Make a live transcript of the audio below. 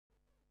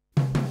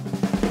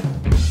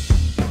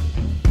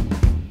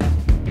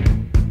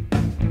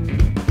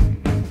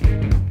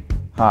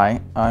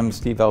Hi, I'm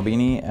Steve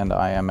Albini, and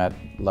I am at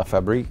La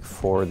Fabrique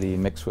for the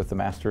Mix with the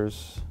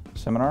Masters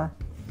seminar.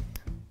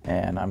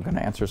 And I'm going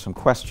to answer some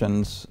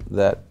questions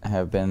that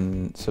have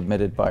been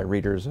submitted by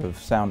readers of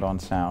Sound on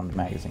Sound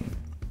magazine.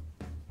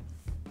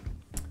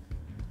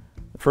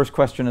 The first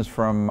question is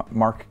from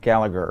Mark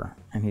Gallagher,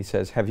 and he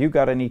says, have you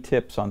got any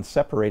tips on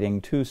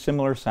separating two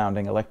similar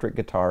sounding electric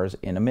guitars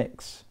in a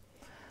mix?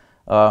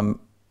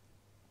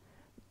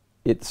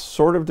 It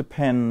sort of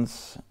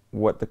depends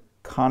what the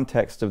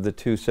context of the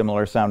two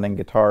similar sounding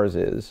guitars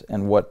is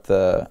and what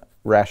the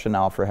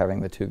rationale for having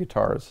the two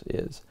guitars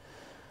is.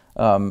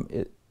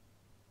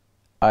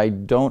 I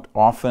don't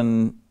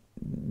often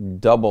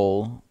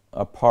double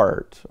a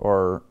part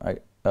or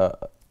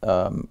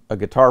a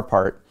guitar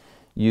part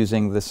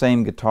using the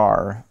same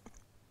guitar.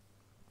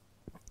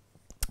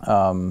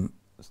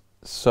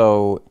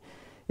 So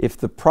if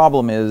the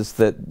problem is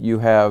that you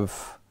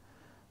have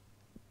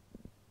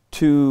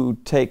two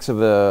takes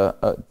of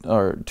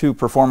or two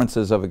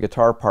performances of a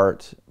guitar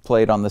part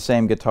played on the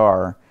same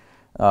guitar,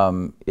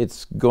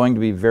 it's going to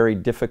be very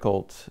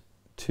difficult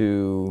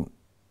to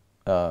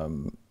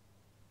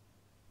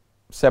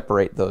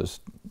separate those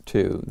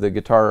two. The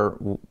guitar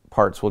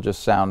parts will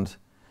just sound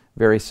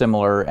very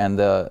similar, and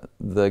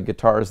the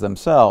guitars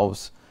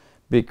themselves,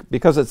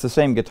 because it's the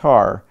same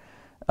guitar,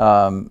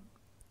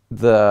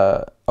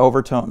 the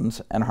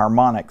overtones and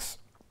harmonics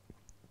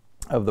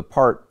of the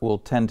part will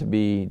tend to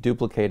be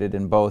duplicated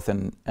in both,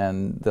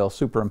 and they'll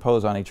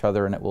superimpose on each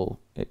other, and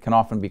it can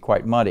often be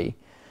quite muddy.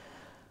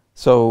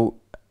 So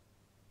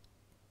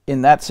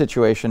in that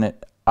situation,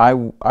 I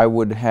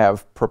would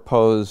have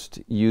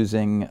proposed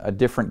using a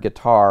different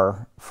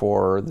guitar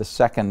for the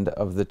second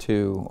of the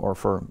two, or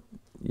for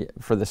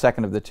the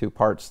second of the two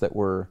parts that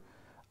were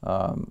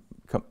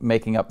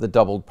making up the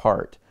doubled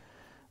part.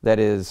 That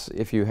is,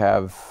 if you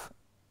have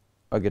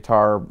a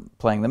guitar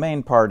playing the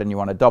main part and you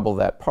want to double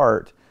that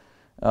part,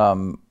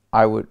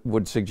 I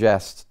would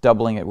suggest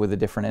doubling it with a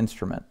different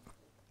instrument.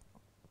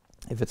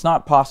 If it's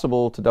not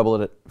possible to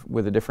double it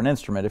with a different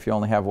instrument, if you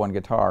only have one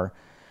guitar,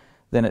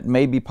 then it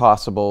may be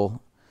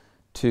possible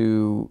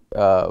to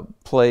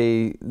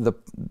play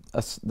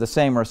the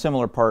same or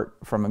similar part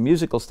from a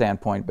musical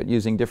standpoint, but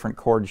using different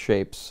chord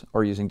shapes,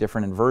 or using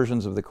different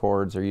inversions of the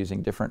chords, or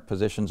using different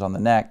positions on the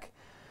neck,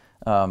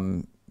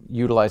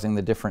 utilizing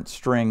the different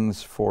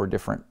strings for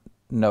different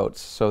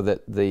notes, so that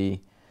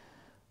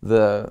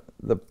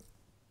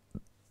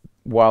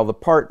while the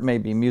part may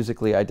be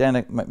musically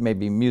identical, may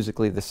be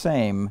musically the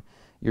same,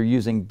 you're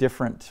using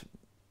different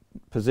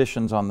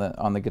positions on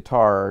the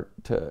guitar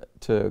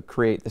to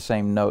create the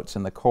same notes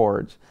in the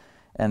chords,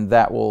 and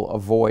that will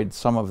avoid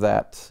some of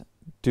that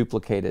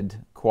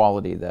duplicated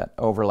quality, that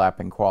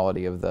overlapping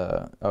quality of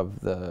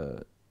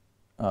the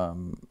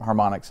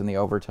harmonics and the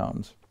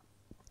overtones.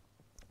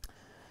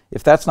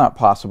 If that's not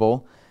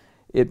possible,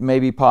 it may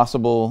be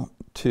possible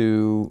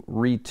to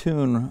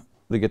retune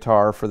the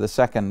guitar for the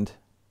second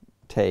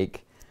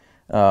take.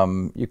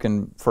 You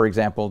can, for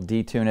example,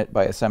 detune it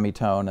by a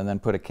semitone and then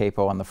put a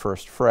capo on the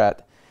first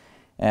fret.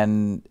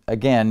 And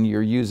again,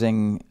 you're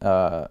using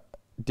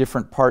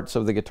different parts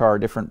of the guitar,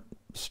 different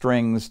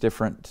strings,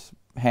 different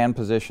hand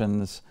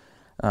positions,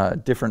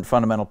 different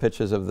fundamental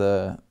pitches of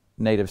the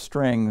native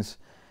strings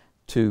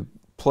to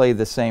play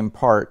the same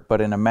part,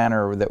 but in a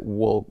manner that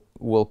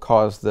will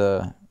cause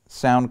the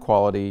sound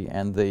quality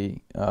and the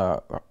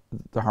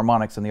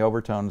harmonics and the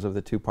overtones of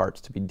the two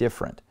parts to be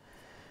different.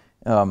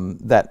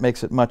 That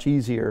makes it much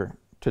easier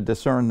to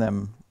discern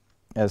them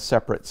as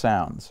separate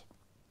sounds.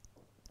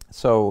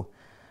 So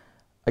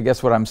I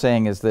guess what I'm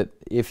saying is that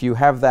if you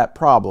have that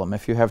problem,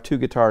 if you have two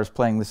guitars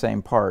playing the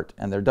same part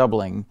and they're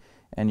doubling,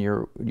 and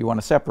you want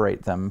to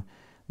separate them,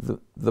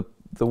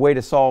 the way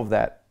to solve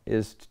that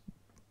is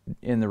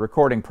in the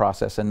recording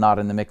process and not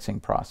in the mixing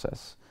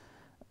process.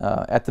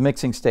 At the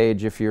mixing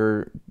stage, if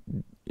you're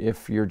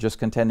just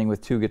contending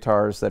with two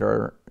guitars that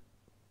are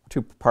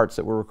two parts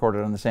that were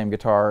recorded on the same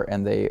guitar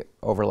and they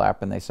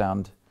overlap and they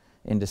sound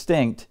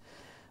indistinct,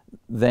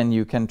 then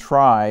you can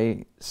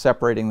try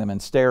separating them in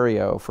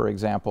stereo, for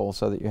example,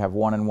 so that you have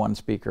one in one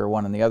speaker,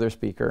 one in the other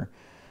speaker.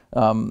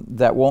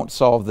 That won't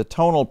solve the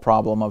tonal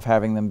problem of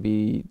having them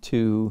be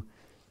too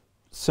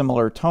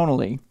similar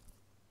tonally,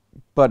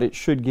 but it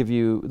should give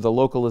you, the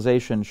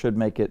localization should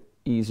make it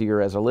easier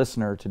as a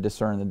listener to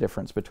discern the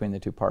difference between the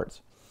two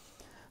parts.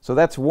 So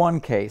that's one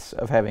case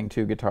of having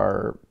two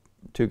guitars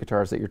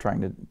that you're trying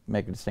to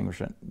make a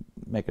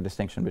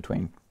distinction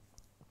between.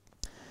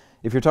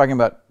 If you're talking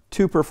about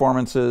two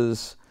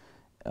performances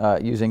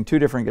using two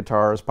different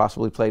guitars,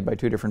 possibly played by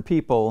two different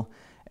people,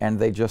 and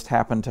they just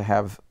happen to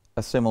have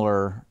a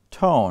similar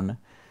tone,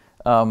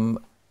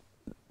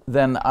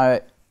 then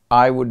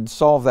I would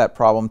solve that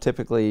problem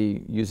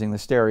typically using the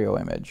stereo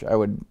image. I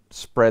would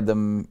spread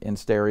them in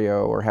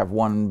stereo, or have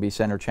one be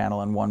center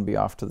channel and one be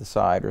off to the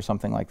side, or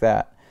something like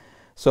that,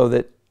 so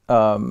that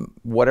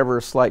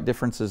whatever slight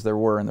differences there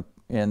were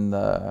in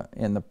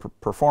the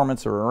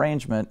performance or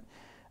arrangement,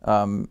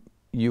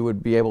 you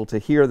would be able to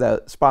hear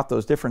that, spot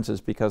those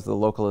differences, because the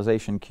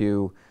localization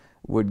cue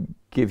would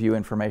give you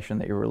information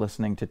that you were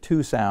listening to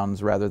two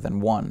sounds rather than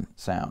one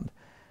sound.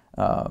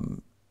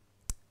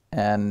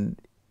 And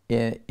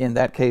in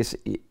that case,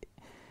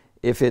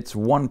 if it's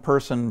one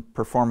person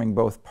performing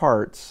both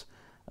parts,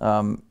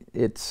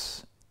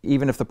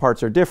 even if the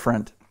parts are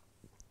different,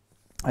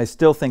 I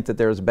still think that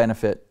there's a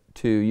benefit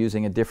to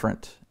using a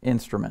different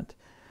instrument.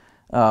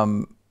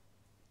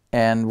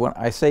 And when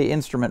I say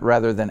instrument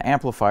rather than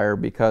amplifier,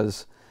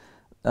 because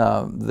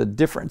the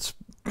difference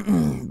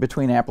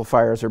between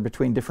amplifiers or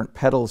between different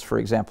pedals, for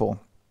example,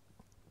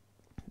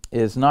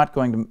 is not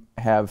going to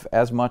have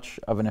as much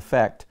of an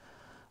effect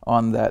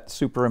on that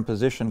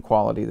superimposition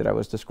quality that I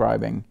was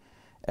describing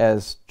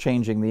as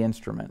changing the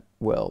instrument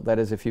will. That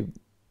is, if you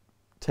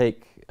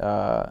take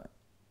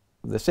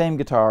the same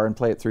guitar and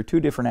play it through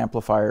two different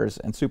amplifiers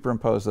and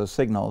superimpose those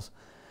signals,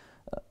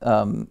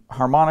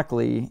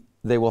 harmonically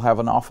they will have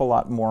an awful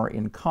lot more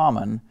in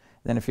common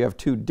than if you have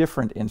two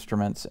different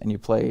instruments and you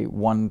play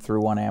one through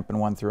one amp and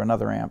one through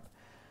another amp.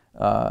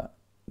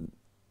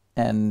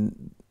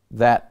 And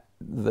that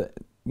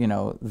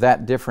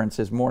difference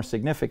is more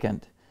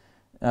significant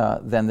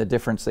than the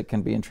difference that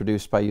can be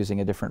introduced by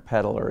using a different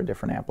pedal or a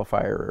different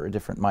amplifier or a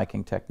different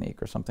miking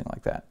technique or something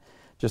like that.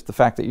 Just the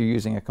fact that you're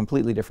using a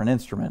completely different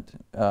instrument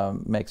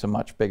makes a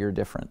much bigger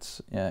difference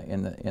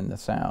in the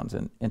sounds,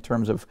 and in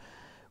terms of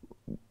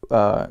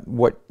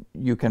what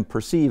you can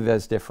perceive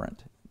as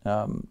different.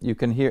 You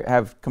can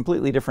have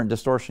completely different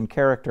distortion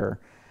character,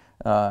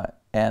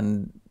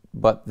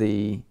 but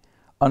the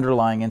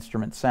underlying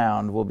instrument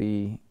sound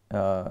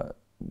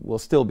will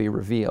still be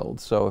revealed.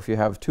 So if you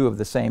have two of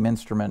the same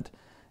instrument,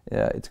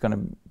 it's going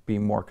to be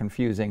more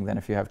confusing than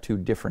if you have two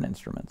different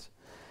instruments.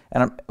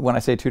 And when I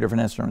say two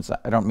different instruments,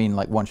 I don't mean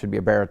like one should be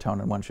a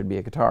baritone and one should be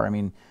a guitar. I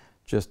mean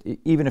just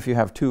even if you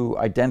have two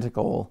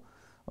identical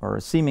or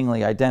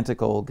seemingly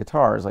identical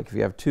guitars, like if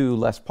you have two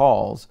Les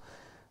Pauls,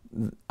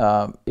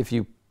 if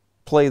you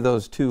play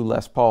those two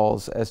Les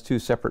Pauls as two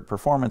separate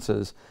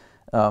performances,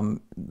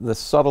 the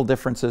subtle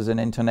differences in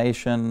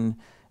intonation,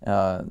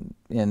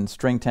 in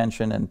string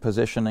tension and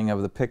positioning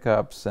of the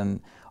pickups,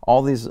 and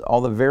all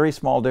the very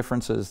small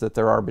differences that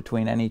there are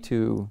between any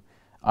two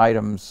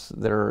items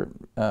that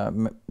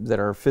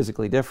are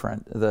physically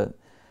different,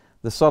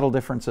 the subtle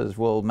differences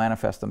will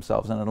manifest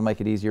themselves, and it'll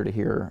make it easier to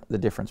hear the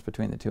difference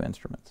between the two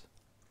instruments.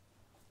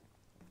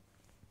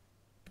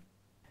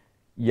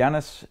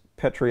 Yanis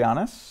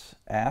Petrianis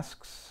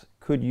asks,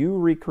 could you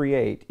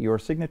recreate your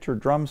signature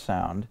drum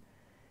sound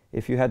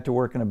if you had to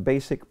work in a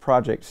basic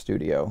project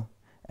studio,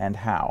 and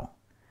how?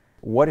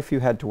 What if you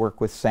had to work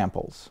with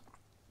samples?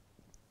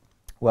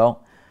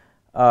 Well,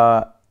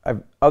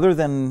 other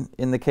than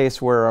in the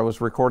case where I was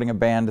recording a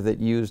band that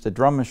used a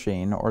drum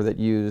machine or that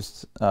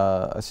used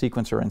a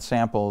sequencer and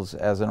samples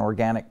as an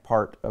organic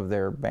part of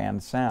their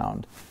band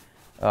sound,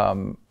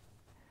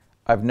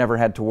 I've never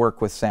had to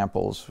work with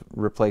samples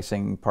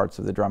replacing parts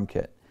of the drum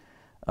kit.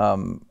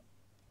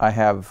 I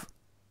have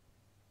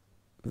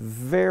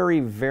very,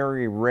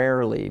 very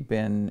rarely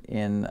been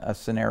in a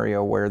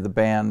scenario where the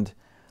band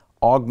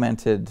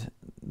augmented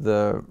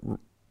the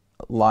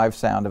live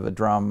sound of a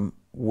drum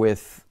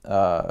with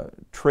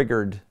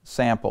triggered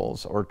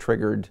samples or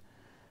triggered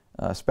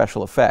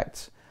special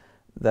effects.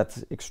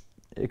 That's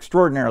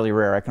extraordinarily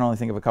rare. I can only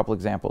think of a couple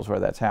examples where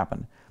that's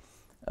happened.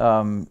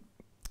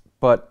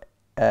 But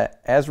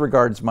as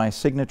regards my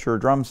signature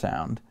drum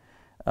sound,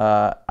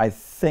 I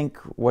think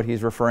what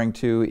he's referring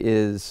to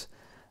is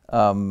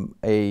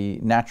a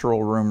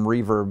natural room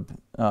reverb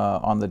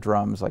on the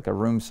drums, like a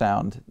room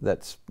sound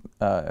that's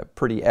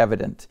pretty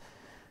evident.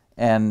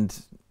 And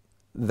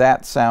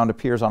that sound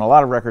appears on a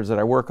lot of records that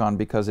I work on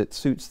because it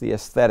suits the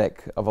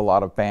aesthetic of a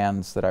lot of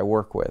bands that I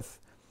work with.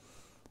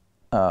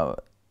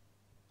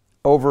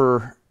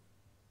 Over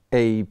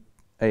a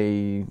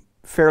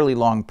fairly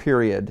long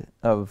period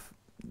of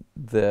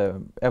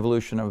the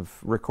evolution of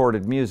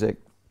recorded music,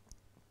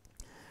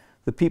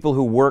 the people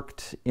who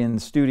worked in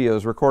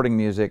studios recording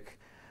music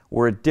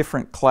were a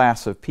different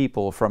class of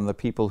people from the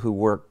people who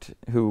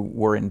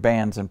were in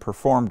bands and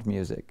performed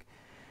music.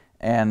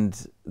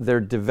 And there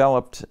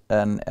developed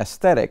an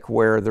aesthetic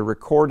where the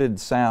recorded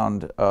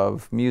sound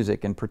of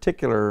music, in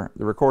particular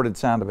the recorded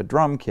sound of a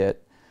drum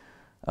kit,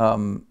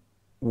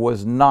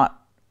 was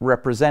not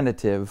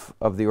representative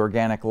of the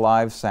organic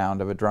live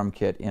sound of a drum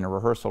kit in a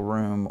rehearsal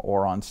room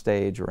or on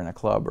stage or in a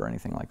club or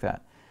anything like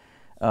that.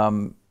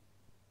 And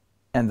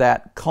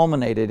that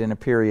culminated in a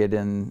period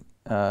in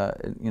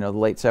the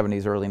late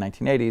 70s, early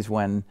 1980s,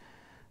 when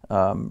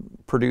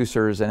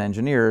producers and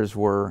engineers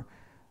were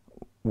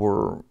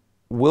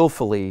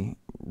willfully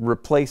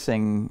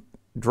replacing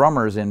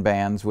drummers in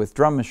bands with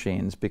drum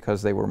machines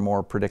because they were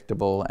more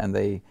predictable and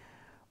they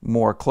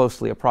more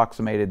closely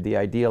approximated the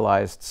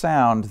idealized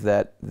sound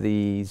that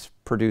these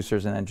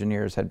producers and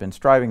engineers had been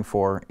striving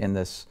for in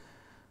this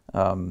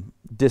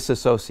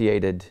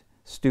disassociated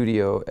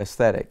studio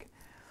aesthetic.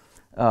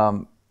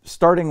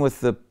 Starting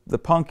with the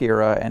punk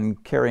era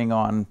and carrying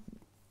on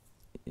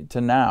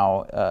to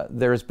now,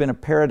 there's been a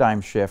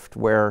paradigm shift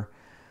where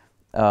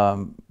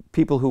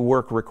people who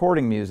work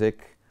recording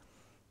music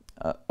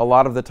a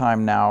lot of the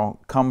time now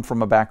come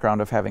from a background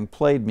of having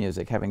played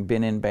music, having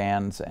been in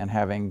bands and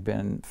having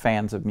been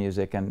fans of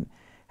music and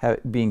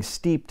being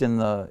steeped in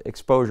the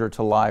exposure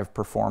to live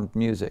performed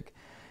music.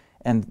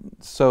 And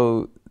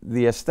so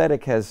the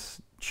aesthetic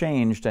has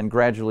changed and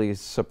gradually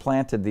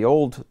supplanted the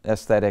old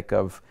aesthetic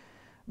of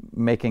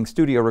making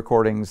studio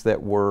recordings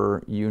that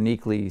were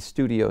uniquely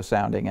studio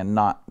sounding and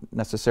not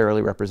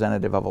necessarily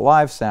representative of a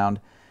live sound,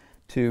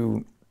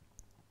 to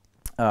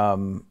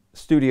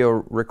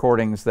studio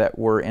recordings that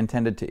were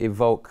intended to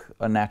evoke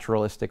a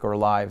naturalistic or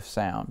live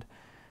sound.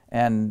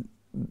 And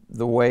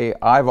the way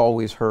I've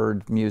always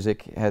heard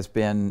music has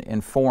been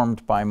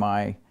informed by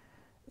my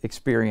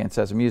experience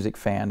as a music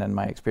fan and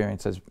my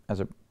experience as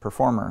a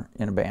performer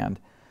in a band.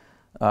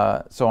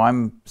 So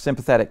I'm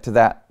sympathetic to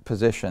that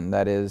position,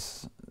 that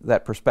is,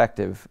 that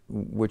perspective,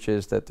 which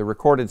is that the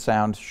recorded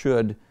sound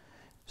should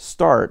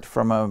start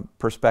from a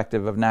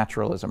perspective of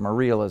naturalism or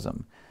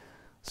realism.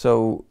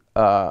 So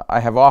I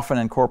have often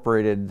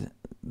incorporated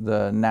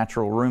the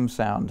natural room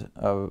sound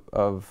of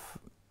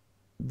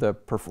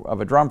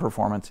a drum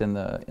performance in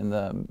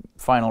the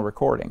final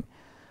recording.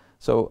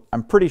 So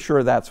I'm pretty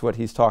sure that's what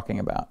he's talking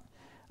about.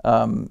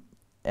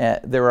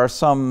 There are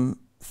some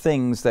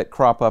things that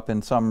crop up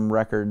in some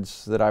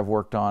records that I've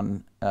worked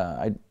on.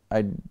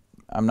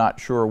 I'm not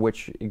sure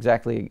which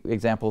exactly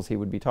examples he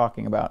would be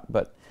talking about,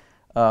 but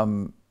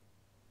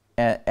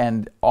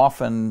and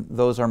often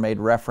those are made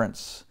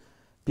reference.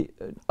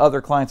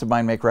 Other clients of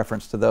mine make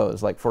reference to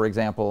those. Like, for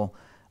example,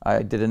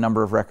 I did a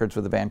number of records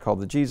with a band called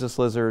the Jesus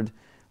Lizard.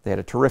 They had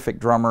a terrific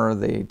drummer.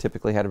 They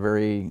typically had a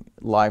very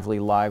lively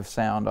live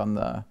sound on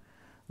the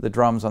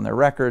drums on their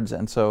records,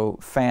 and so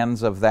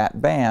fans of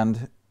that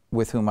band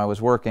with whom I was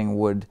working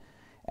would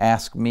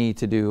ask me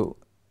to do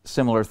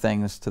similar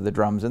things to the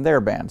drums in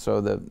their band.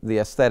 So the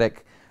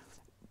aesthetic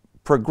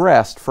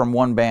progressed from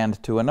one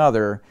band to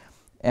another,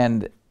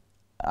 and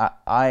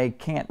I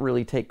can't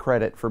really take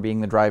credit for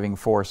being the driving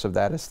force of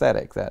that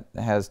aesthetic. That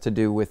has to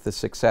do with the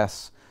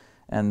success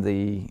and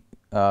the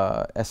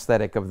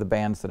aesthetic of the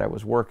bands that I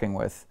was working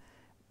with,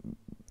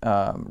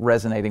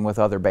 resonating with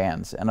other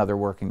bands and other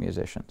working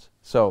musicians.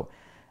 So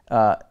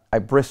I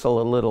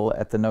bristle a little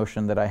at the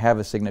notion that I have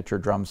a signature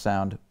drum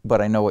sound,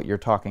 but I know what you're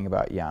talking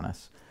about,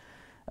 Giannis.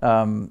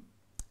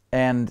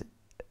 And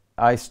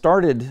I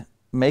started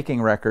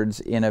making records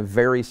in a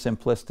very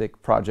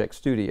simplistic project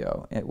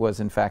studio. It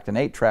was, in fact, an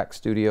 8-track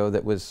studio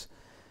that was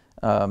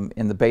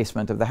in the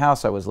basement of the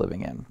house I was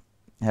living in.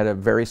 It had a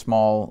very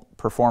small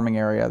performing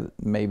area,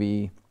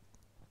 maybe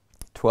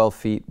 12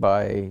 feet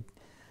by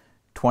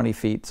 20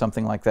 feet,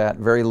 something like that,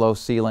 very low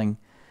ceiling.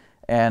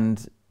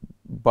 And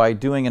by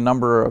doing a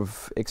number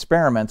of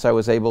experiments, I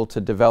was able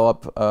to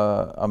develop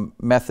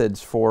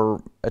methods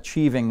for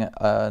achieving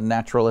a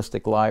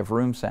naturalistic live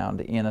room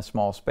sound in a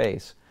small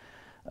space.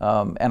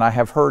 And I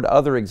have heard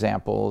other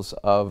examples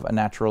of a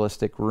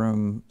naturalistic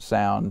room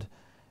sound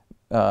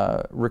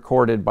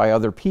recorded by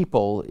other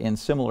people in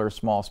similar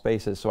small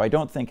spaces. So I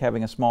don't think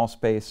having a small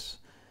space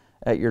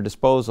at your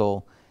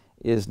disposal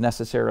is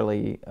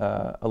necessarily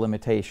a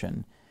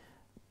limitation.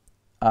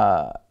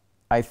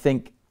 I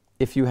think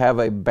if you have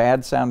a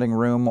bad sounding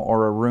room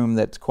or a room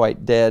that's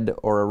quite dead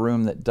or a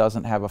room that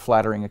doesn't have a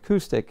flattering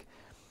acoustic,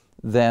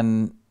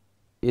 then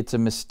it's a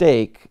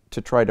mistake to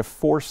try to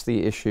force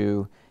the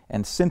issue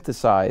and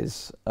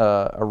synthesize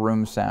a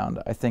room sound.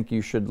 I think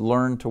you should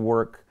learn to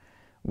work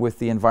with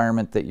the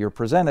environment that you're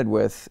presented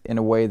with in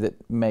a way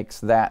that makes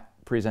that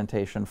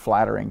presentation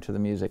flattering to the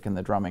music and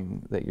the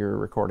drumming that you're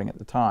recording at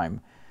the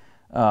time.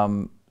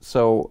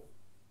 So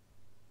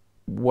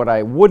what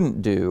I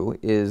wouldn't do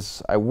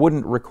is I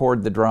wouldn't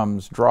record the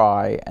drums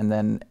dry and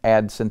then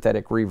add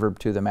synthetic reverb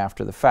to them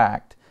after the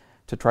fact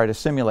to try to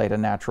simulate a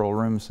natural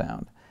room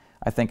sound.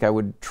 I think I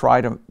would try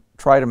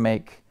to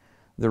make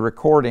the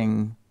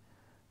recording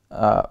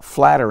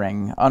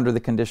flattering under the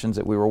conditions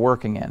that we were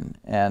working in.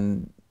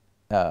 And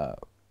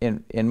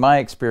in my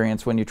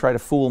experience, when you try to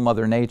fool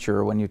Mother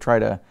Nature, when you try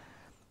to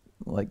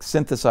like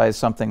synthesize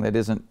something that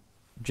isn't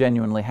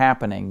genuinely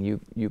happening,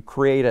 you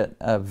create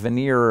a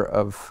veneer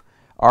of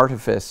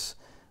artifice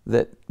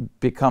that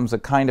becomes a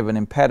kind of an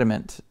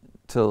impediment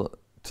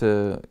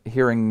to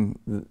hearing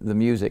the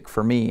music,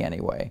 for me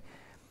anyway.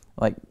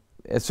 Like,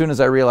 as soon as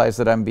I realize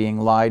that I'm being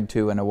lied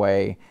to in a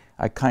way,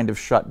 I kind of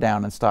shut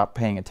down and stop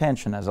paying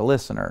attention as a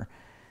listener.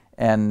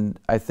 And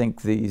I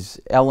think these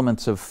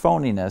elements of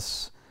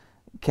phoniness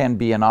can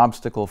be an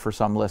obstacle for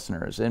some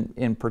listeners,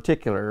 in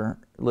particular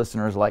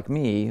listeners like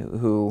me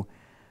who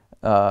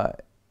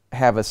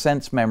have a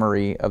sense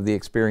memory of the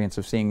experience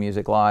of seeing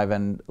music live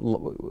and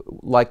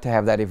like to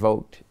have that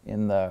evoked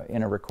in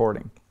a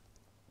recording.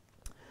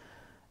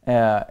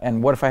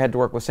 And what if I had to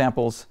work with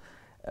samples?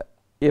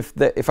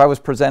 If I was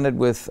presented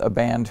with a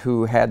band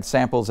who had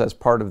samples as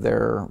part of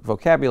their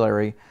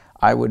vocabulary,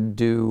 I would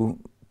do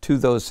to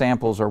those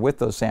samples or with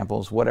those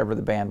samples whatever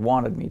the band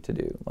wanted me to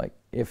do. Like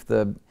if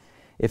the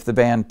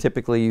band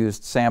typically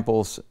used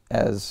samples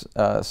as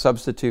a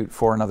substitute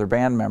for another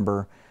band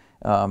member,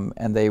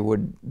 and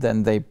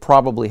they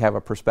probably have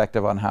a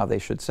perspective on how they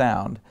should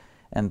sound.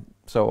 And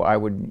so I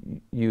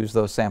would use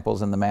those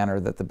samples in the manner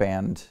that the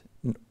band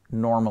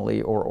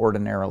normally or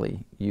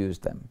ordinarily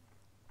used them.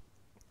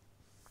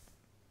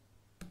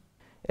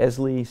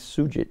 Esli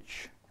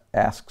Sujic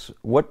asks,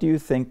 what do you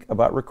think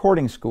about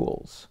recording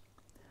schools?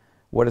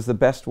 What is the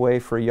best way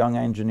for a young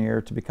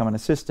engineer to become an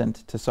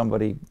assistant to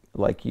somebody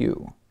like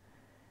you?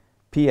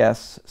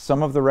 P.S.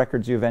 Some of the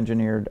records you've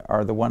engineered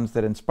are the ones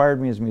that inspired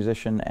me as a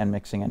musician and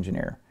mixing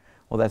engineer.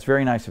 Well, that's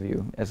very nice of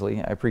you, Esli.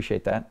 I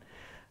appreciate that.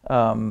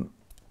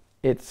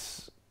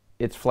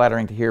 It's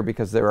flattering to hear,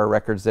 because there are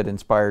records that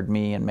inspired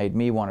me and made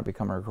me want to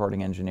become a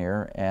recording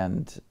engineer,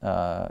 and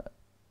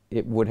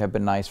it would have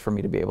been nice for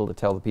me to be able to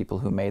tell the people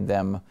who made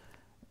them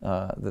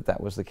that that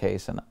was the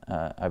case, and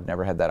I've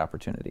never had that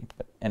opportunity.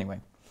 But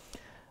anyway,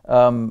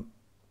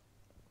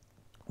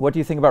 what do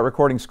you think about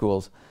recording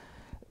schools?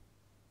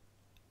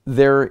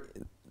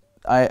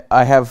 I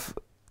have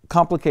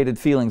complicated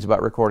feelings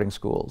about recording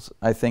schools.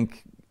 I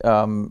think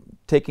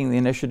taking the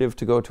initiative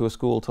to go to a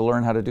school to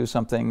learn how to do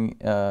something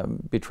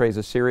betrays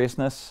a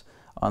seriousness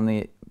on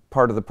the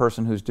part of the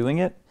person who's doing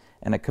it,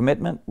 and a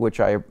commitment, which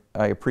I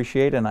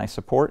appreciate and I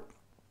support.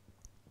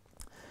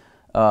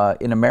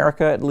 In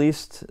America, at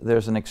least,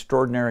 there's an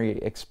extraordinary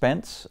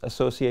expense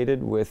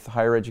associated with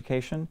higher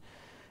education,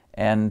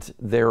 and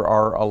there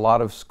are a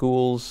lot of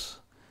schools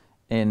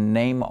in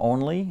name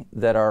only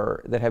that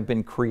have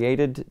been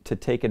created to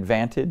take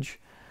advantage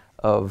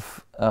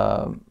of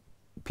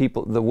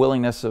the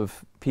willingness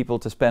of people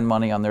to spend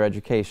money on their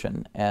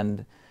education.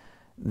 And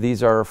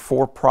these are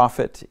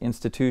for-profit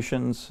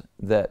institutions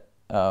that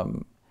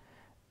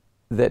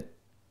that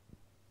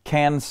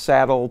can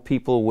saddle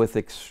people with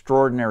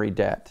extraordinary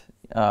debt.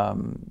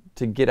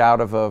 To get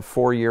out of a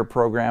 4-year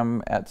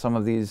program at some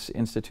of these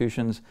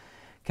institutions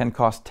can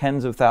cost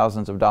tens of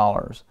thousands of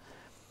dollars.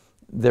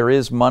 There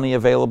is money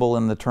available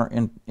in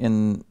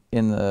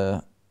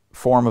the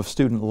form of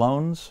student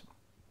loans,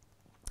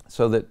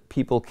 so that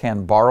people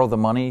can borrow the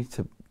money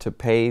to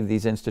pay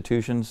these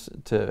institutions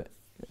to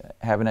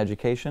have an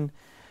education.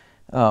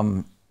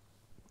 That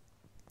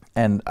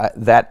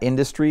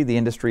industry, the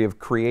industry of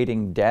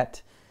creating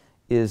debt,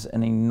 is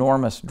an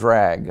enormous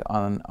drag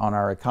on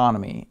our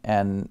economy.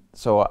 And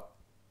so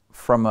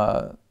from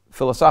a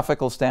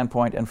philosophical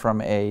standpoint and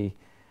from a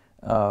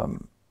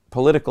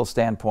political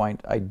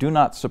standpoint, I do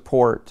not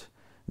support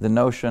the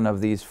notion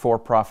of these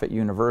for-profit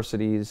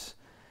universities,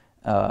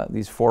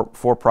 these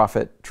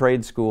for-profit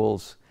trade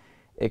schools,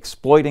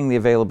 exploiting the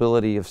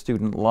availability of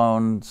student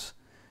loans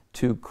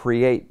to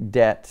create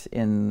debt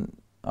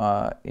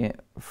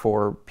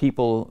for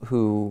people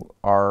who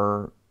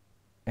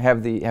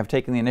have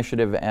taken the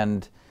initiative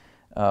and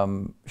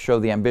show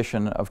the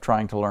ambition of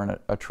trying to learn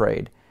a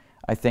trade.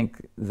 I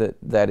think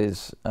that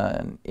is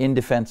an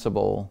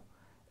indefensible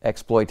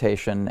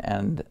exploitation,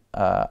 and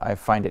I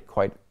find it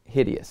quite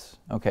hideous.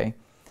 Okay,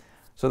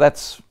 so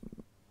that's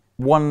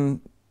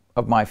one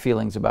of my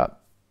feelings about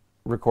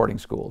recording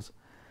schools.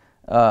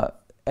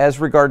 As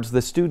regards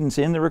the students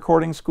in the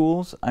recording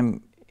schools,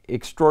 I'm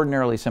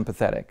extraordinarily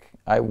sympathetic.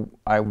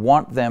 I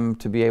want them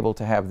to be able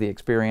to have the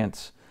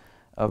experience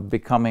of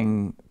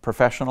becoming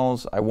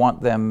professionals. I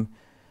want them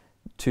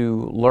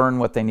to learn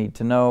what they need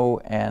to know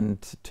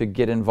and to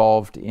get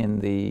involved in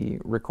the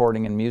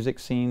recording and music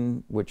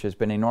scene, which has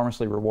been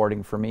enormously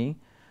rewarding for me.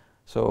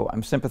 So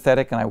I'm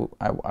sympathetic, and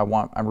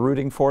I'm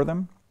rooting for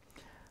them.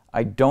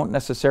 I don't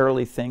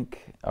necessarily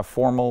think a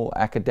formal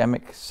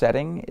academic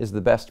setting is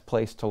the best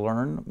place to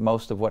learn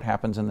most of what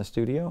happens in the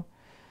studio.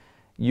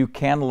 You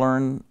can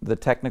learn the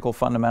technical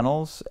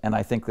fundamentals, and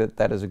I think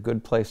that is a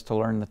good place to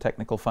learn the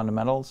technical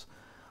fundamentals,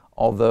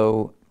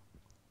 although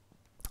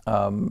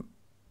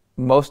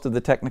most of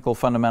the technical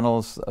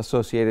fundamentals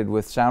associated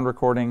with sound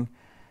recording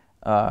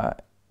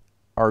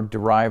are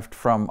derived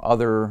from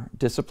other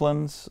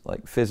disciplines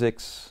like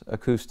physics,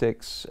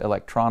 acoustics,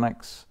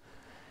 electronics,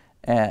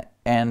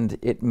 and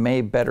it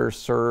may better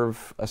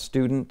serve a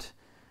student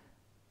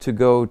to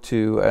go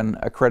to an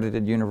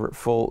accredited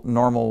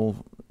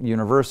normal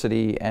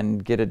university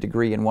and get a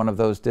degree in one of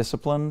those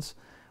disciplines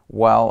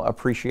while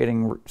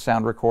appreciating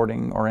sound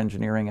recording or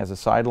engineering as a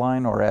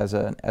sideline or as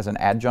an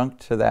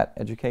adjunct to that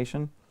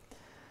education.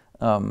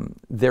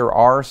 There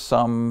are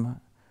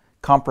some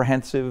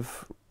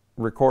comprehensive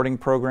recording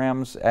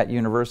programs at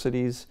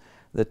universities,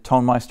 the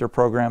Tonmeister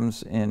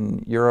programs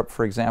in Europe,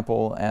 for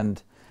example,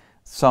 and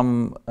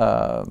some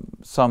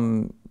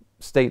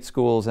state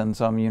schools and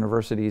some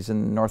universities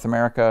in North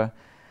America.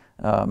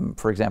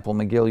 For example,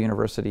 McGill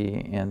University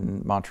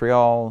in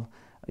Montreal,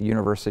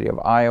 University of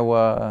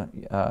Iowa,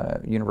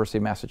 University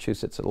of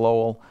Massachusetts at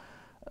Lowell.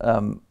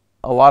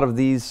 A lot of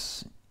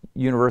these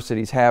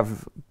universities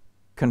have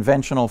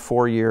conventional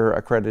 4-year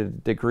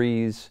accredited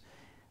degrees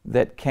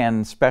that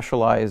can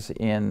specialize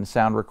in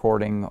sound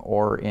recording,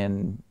 or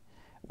in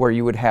where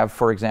you would have,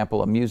 for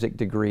example, a music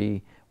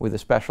degree with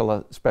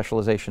a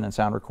specialization in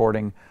sound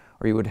recording,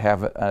 or you would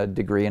have a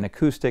degree in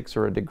acoustics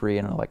or a degree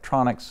in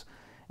electronics,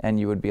 and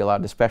you would be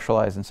allowed to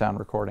specialize in sound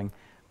recording.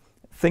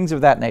 Things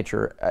of that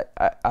nature,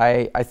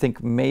 I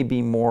think, may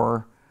be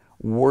more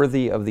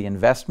worthy of the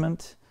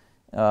investment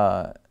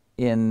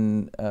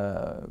in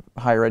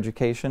higher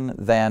education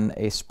than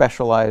a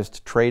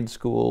specialized trade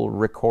school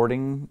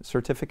recording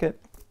certificate.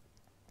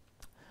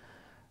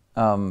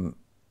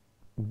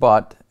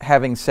 But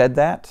having said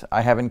that,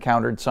 I have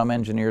encountered some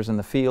engineers in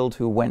the field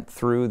who went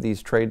through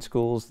these trade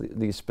schools,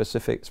 these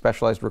specific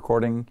specialized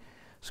recording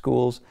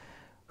schools,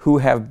 who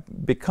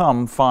have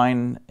become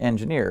fine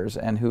engineers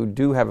and who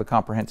do have a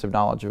comprehensive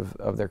knowledge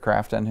of their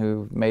craft and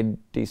who made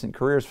decent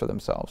careers for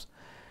themselves.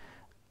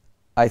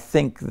 I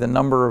think the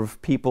number of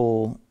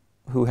people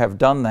who have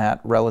done that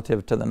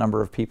relative to the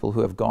number of people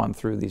who have gone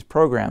through these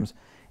programs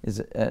is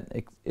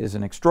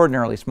an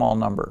extraordinarily small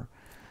number.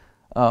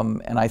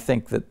 And I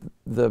think that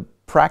the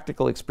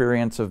practical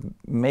experience of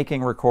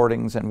making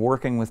recordings and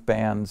working with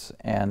bands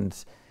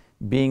and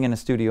being in a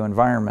studio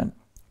environment,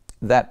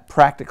 that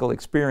practical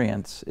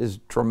experience is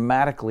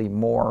dramatically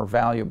more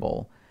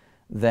valuable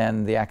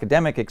than the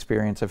academic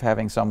experience of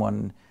having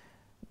someone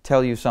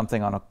tell you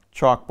something on a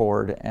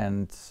chalkboard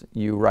and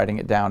you writing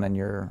it down in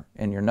your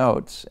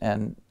notes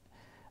and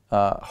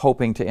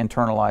hoping to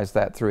internalize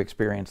that through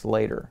experience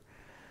later.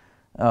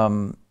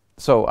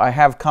 So I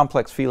have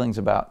complex feelings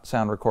about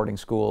sound recording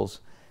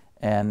schools,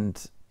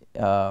 and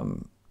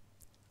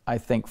I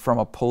think from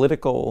a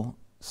political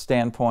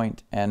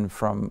standpoint and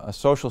from a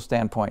social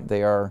standpoint,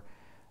 they are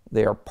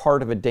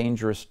part of a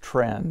dangerous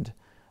trend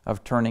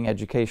of turning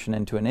education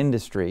into an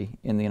industry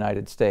in the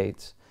United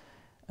States.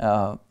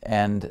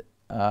 And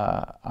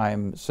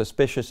I'm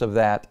suspicious of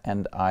that,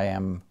 and I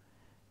am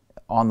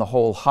on the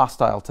whole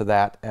hostile to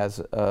that as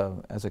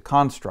a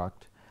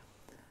construct.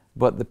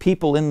 But the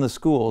people in the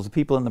schools, the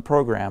people in the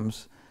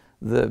programs,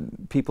 the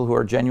people who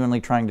are genuinely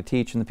trying to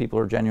teach and the people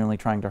who are genuinely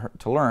trying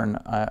to learn,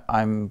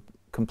 I'm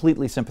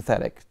completely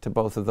sympathetic to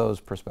both of those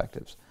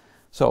perspectives.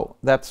 So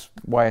that's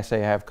why I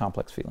say I have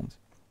complex feelings.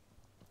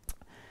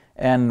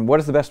 And what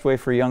is the best way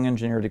for a young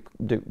engineer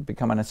to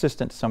become an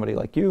assistant to somebody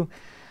like you?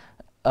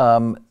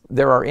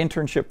 There are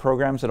internship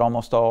programs at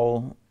almost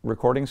all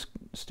recording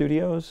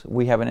studios.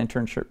 We have an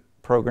internship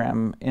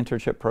program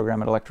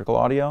at Electrical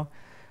Audio.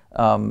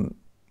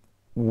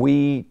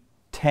 We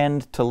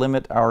tend to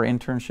limit our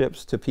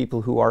internships to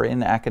people who are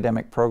in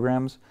academic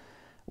programs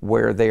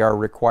where they are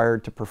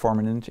required to perform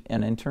an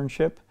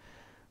internship.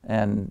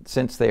 And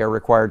since they are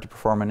required to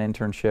perform an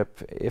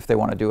internship, if they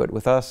want to do it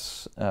with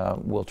us,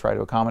 we'll try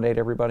to accommodate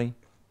everybody.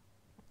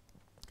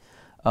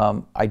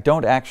 I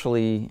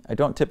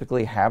don't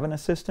typically have an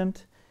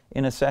assistant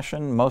in a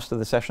session. Most of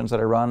the sessions that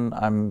I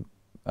run,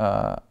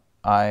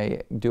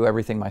 I do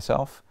everything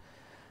myself.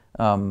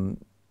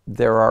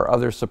 There are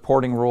other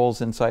supporting roles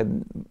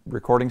inside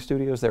recording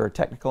studios. There are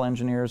technical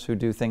engineers who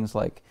do things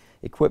like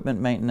equipment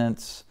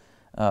maintenance,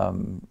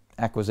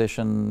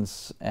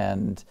 acquisitions,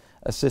 and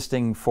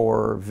assisting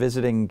for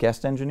visiting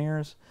guest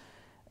engineers.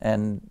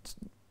 And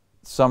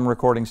some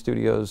recording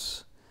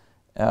studios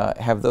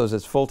have those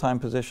as full-time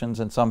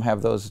positions, and some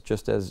have those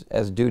just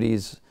as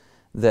duties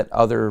that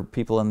other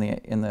people in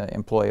the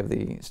employ of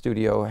the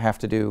studio have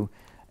to do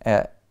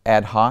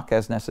ad hoc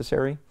as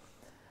necessary.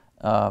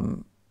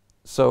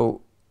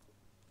 So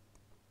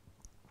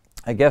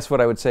I guess what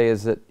I would say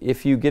is that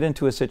if you get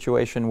into a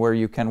situation where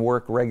you can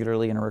work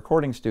regularly in a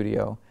recording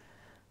studio,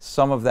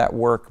 some of that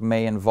work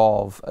may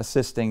involve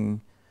assisting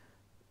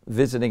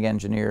visiting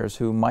engineers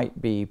who might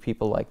be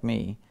people like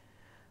me.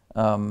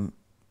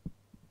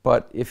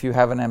 But if you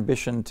have an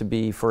ambition to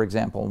be, for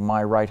example,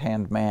 my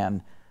right-hand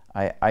man,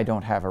 I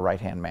don't have a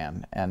right-hand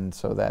man, and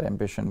so that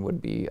ambition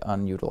would be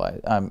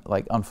unutilized,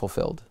 like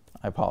unfulfilled.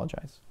 I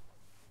apologize.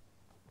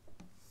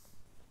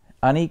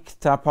 Anik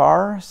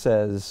Tapar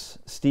says,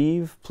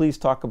 Steve, please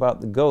talk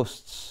about the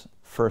Ghosts'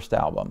 first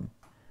album.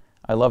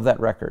 I love that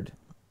record.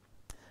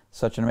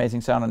 Such an amazing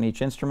sound on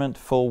each instrument,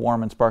 full,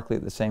 warm, and sparkly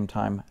at the same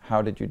time.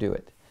 How did you do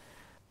it?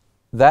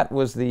 That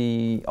was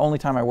the only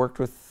time I worked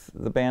with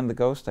the band The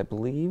Ghost, I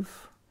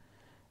believe.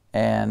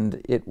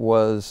 And it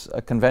was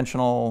a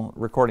conventional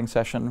recording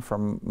session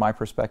from my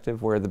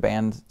perspective, where the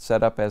band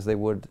set up as they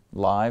would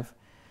live,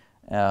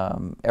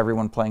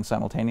 everyone playing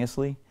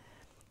simultaneously.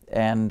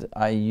 And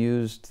I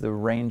used the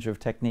range of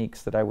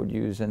techniques that I would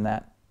use in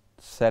that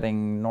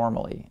setting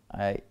normally.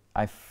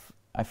 I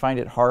find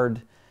it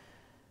hard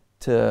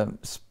to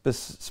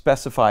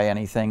specify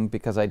anything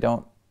because I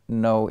don't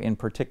know in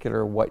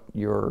particular what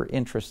your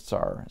interests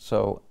are.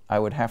 So I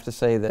would have to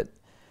say that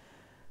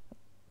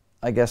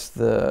I guess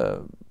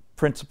the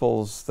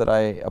principles that I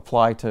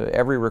apply to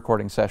every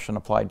recording session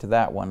applied to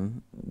that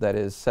one. That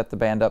is, set the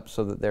band up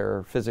so that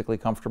they're physically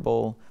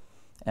comfortable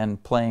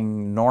and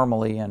playing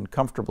normally and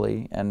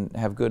comfortably and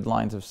have good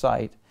lines of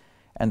sight,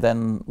 and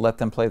then let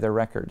them play their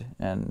record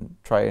and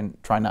try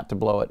not to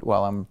blow it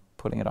while I'm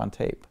putting it on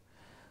tape.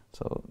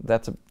 So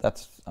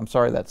I'm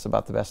sorry, that's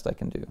about the best I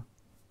can do.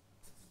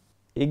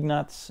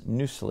 Ignaz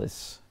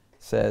Nuslis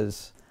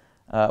says,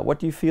 what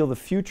do you feel the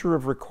future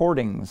of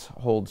recordings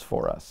holds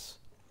for us?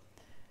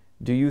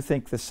 Do you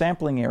think the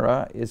sampling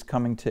era is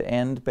coming to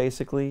end,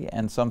 basically,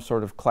 and some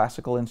sort of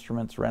classical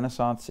instruments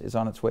renaissance is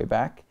on its way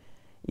back,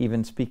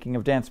 even speaking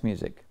of dance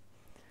music?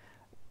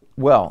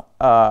 Well,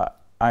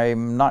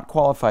 I'm not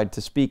qualified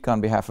to speak on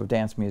behalf of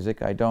dance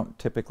music. I don't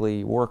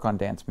typically work on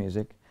dance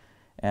music,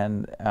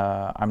 and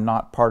I'm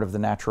not part of the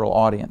natural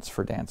audience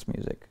for dance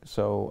music,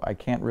 so I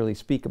can't really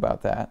speak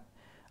about that.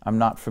 I'm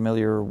not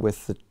familiar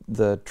with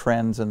the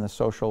trends and the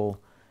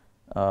social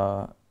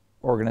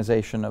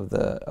organization of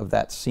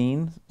that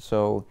scene,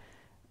 so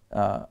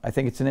I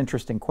think it's an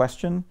interesting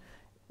question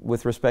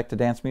with respect to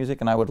dance music,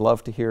 and I would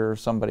love to hear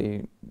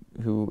somebody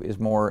who is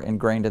more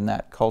ingrained in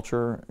that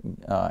culture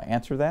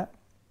answer that.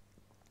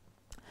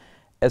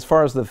 As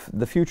far as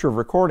the future of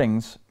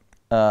recordings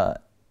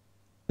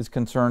is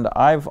concerned,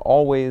 I've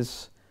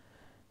always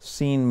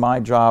seen my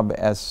job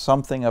as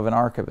something of an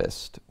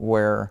archivist,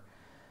 where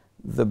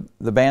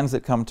the bands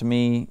that come to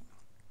me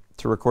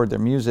to record their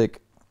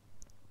music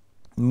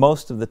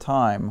most of the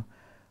time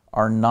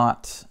are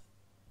not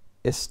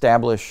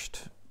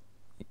established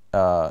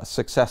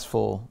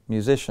successful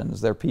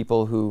musicians. They're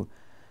people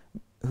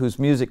whose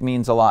music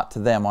means a lot to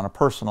them on a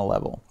personal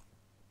level.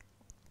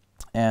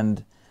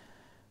 And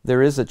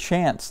there is a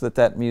chance that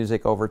that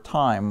music over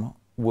time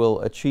will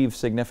achieve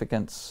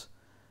significance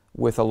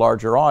with a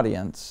larger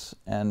audience,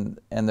 and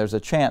there's a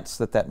chance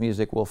that that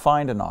music will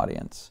find an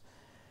audience.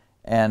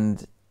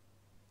 And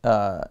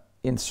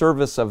in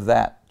service of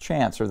that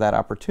chance or that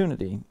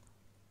opportunity,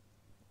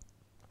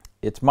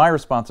 it's my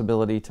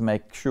responsibility to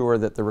make sure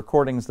that the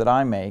recordings that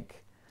I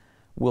make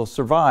will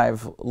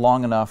survive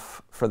long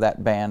enough for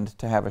that band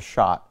to have a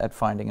shot at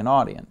finding an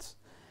audience.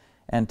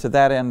 And to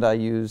that end, I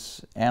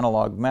use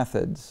analog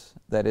methods.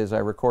 That is, I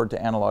record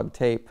to analog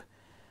tape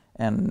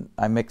and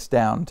I mix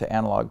down to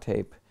analog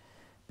tape,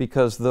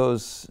 because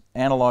those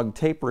analog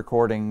tape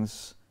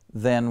recordings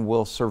then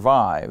will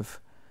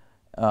survive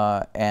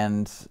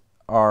and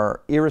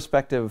are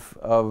irrespective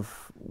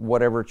of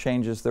whatever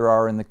changes there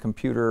are in the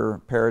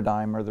computer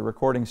paradigm or the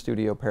recording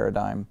studio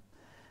paradigm.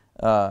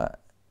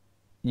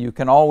 You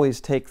can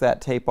always take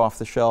that tape off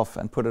the shelf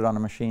and put it on a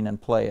machine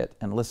and play it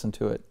and listen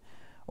to it,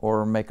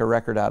 or make a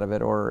record out of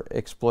it, or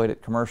exploit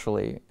it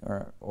commercially,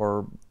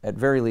 or at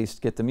very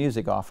least get the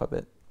music off of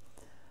it.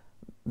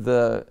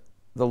 The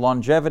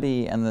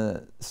longevity and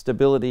the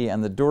stability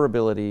and the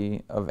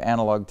durability of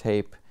analog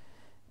tape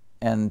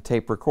and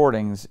tape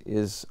recordings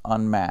is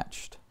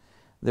unmatched.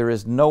 There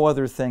is no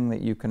other thing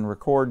that you can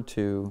record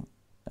to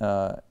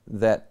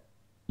that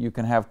you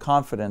can have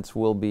confidence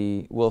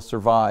will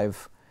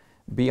survive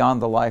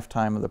beyond the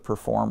lifetime of the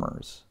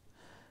performers.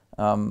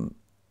 And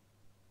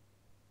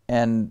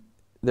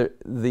the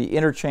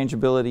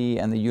interchangeability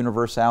and the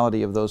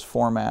universality of those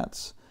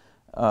formats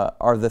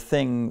are the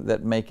thing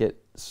that make it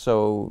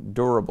so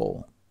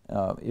durable.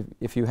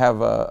 If you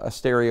have a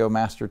stereo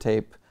master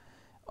tape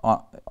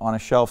on a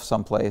shelf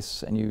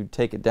someplace and you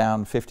take it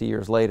down 50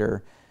 years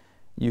later,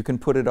 you can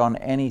put it on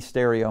any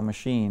stereo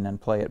machine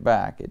and play it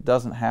back. It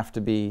doesn't have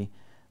to be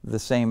the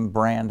same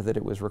brand that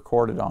it was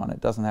recorded on.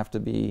 It doesn't have to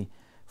be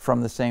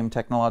from the same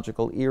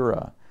technological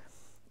era.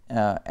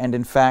 And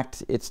in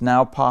fact, it's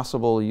now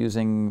possible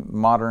using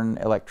modern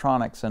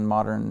electronics and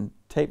modern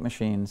tape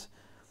machines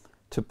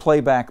to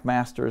play back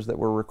masters that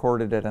were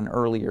recorded at an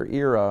earlier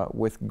era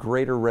with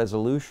greater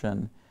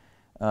resolution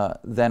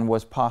than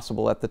was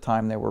possible at the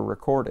time they were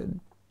recorded.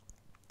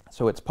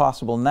 So it's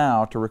possible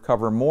now to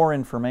recover more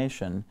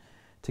information,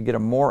 to get a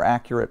more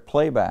accurate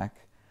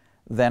playback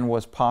than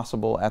was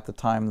possible at the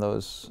time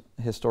those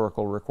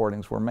historical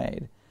recordings were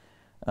made.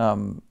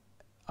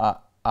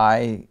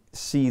 I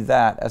see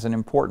that as an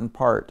important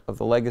part of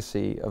the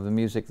legacy of the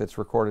music that's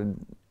recorded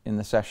in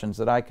the sessions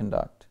that I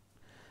conduct.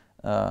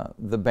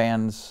 The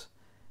bands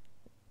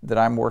that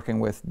I'm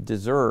working with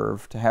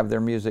deserve to have their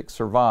music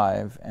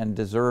survive and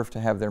deserve to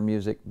have their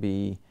music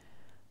be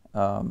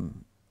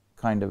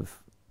kind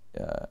of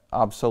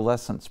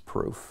obsolescence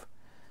proof.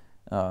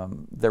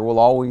 There will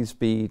always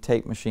be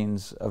tape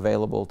machines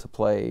available to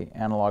play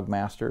analog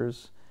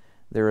masters.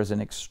 There is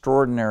an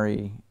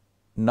extraordinary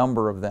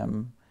number of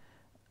them.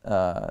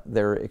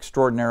 They're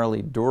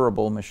extraordinarily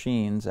durable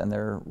machines, and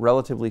they're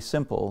relatively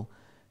simple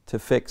to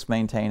fix,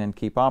 maintain, and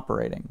keep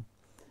operating.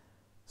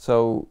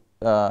 So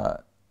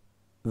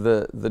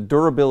the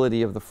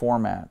durability of the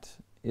format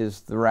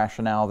is the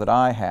rationale that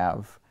I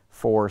have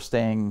for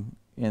staying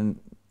in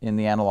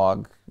the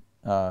analog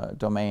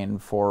domain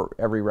for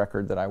every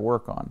record that I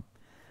work on.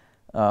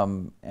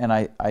 And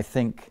I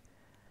think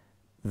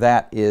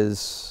that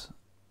is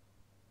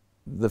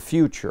the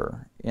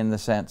future, in the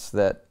sense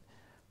that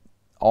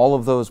all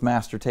of those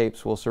master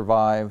tapes will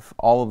survive.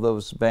 All of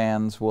those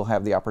bands will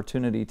have the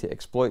opportunity to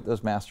exploit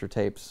those master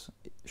tapes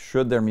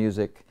should their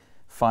music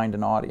find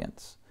an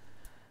audience.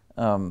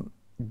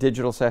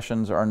 Digital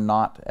sessions are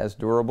not as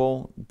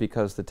durable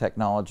because the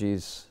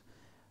technologies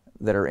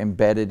that are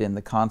embedded in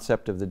the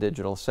concept of the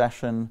digital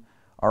session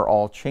are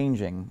all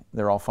changing.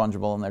 They're all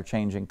fungible and they're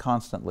changing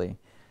constantly,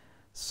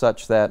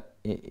 such that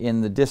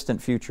in the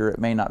distant future it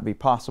may not be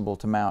possible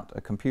to mount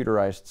a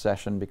computerized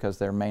session because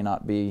there may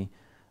not be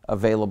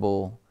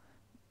available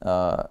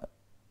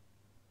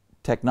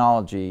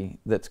technology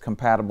that's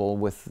compatible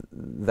with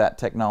that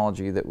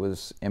technology that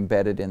was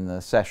embedded in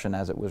the session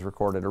as it was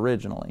recorded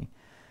originally.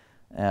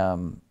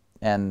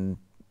 And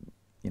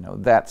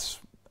that's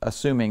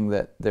assuming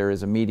that there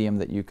is a medium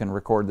that you can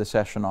record the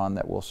session on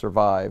that will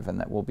survive and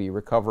that will be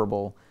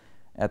recoverable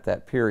at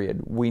that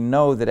period. We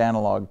know that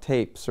analog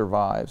tape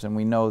survives, and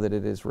we know that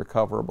it is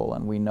recoverable,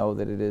 and we know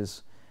that it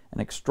is an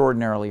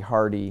extraordinarily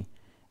hardy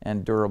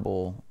and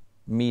durable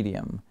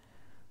medium.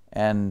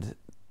 And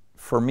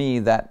for me,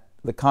 that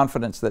the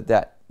confidence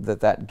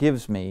that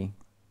gives me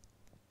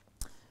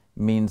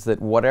means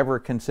that whatever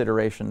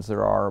considerations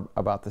there are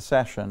about the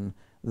session,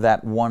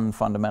 that one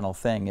fundamental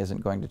thing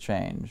isn't going to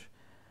change.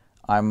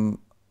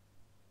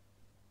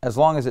 As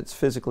long as it's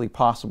physically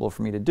possible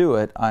for me to do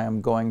it, I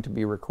am going to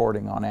be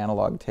recording on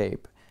analog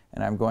tape,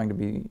 and I'm going to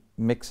be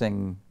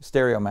mixing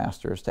stereo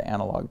masters to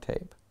analog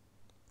tape.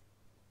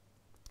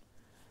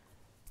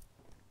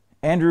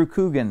 Andrew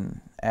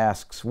Coogan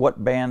asks,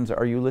 what bands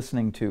are you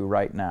listening to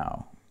right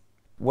now?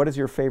 What is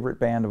your favorite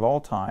band of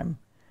all time,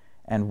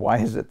 and why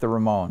is it the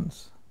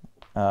Ramones?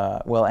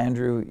 Well,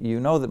 Andrew, you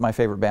know that my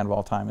favorite band of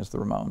all time is the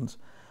Ramones,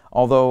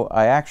 although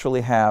I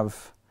actually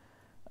have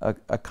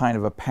a kind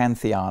of a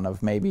pantheon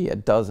of maybe a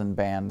dozen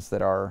bands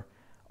that are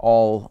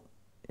all,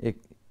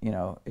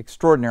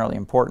 extraordinarily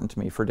important to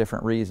me for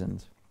different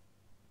reasons.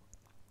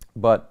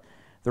 But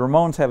the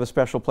Ramones have a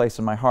special place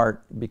in my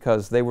heart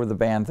because they were the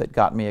band that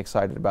got me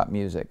excited about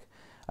music.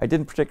 I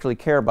didn't particularly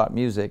care about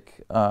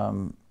music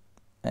on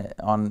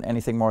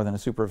anything more than a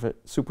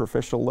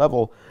superficial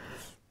level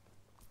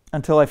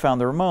until I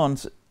found the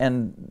Ramones,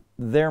 and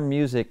their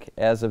music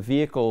as a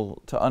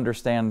vehicle to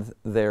understand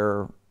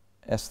their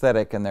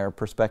aesthetic and their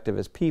perspective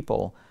as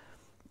people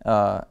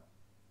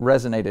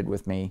resonated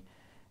with me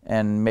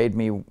and made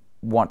me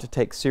want to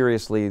take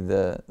seriously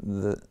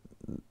the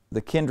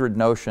kindred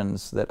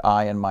notions that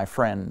I and my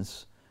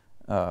friends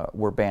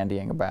were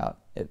bandying about.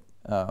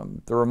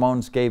 The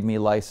Ramones gave me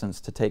license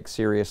to take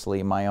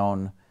seriously my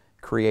own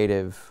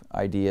creative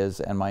ideas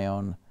and my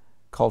own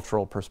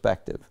cultural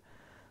perspective.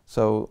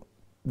 So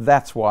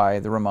that's why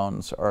the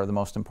Ramones are the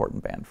most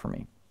important band for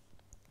me.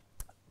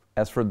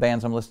 As for the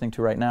bands I'm listening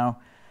to right now,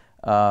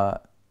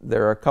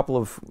 there are a couple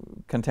of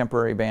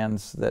contemporary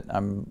bands that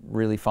I'm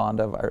really fond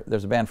of.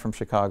 There's a band from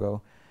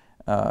Chicago.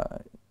 I'm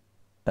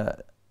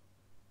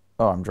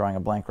drawing a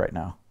blank right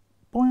now.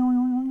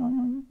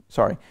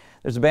 Sorry.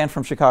 There's a band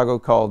from Chicago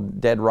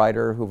called Dead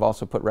Rider, who've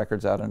also put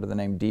records out under the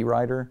name D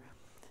Rider.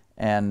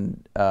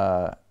 And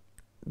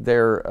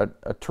they're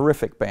a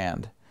terrific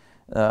band.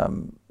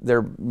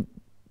 They're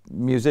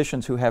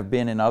musicians who have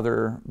been in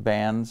other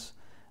bands,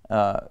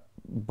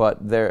 but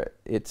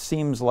it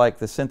seems like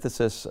the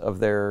synthesis of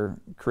their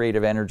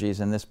creative energies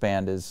in this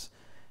band is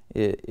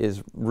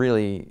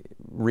really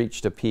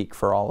reached a peak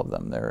for all of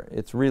them.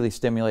 It's really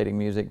stimulating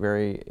music,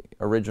 very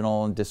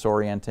original and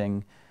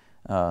disorienting,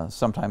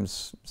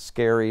 sometimes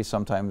scary,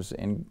 sometimes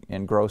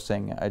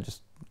engrossing. I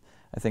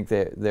think they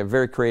have a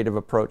very creative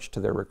approach to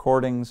their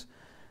recordings,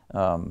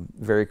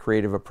 very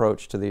creative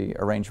approach to the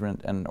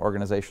arrangement and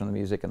organization of the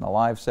music in the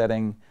live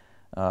setting.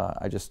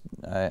 I just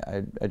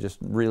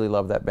really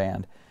love that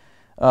band.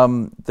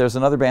 There's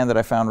another band that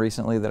I found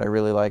recently that I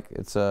really like.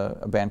 It's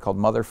a band called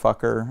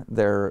Motherfucker.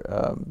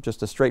 They're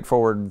just a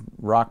straightforward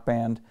rock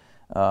band,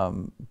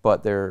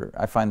 but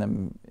I find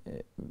them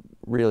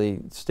really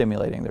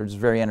stimulating. They're just a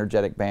very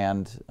energetic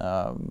band.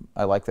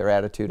 I like their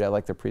attitude. I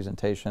like their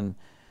presentation.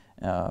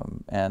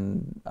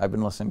 And I've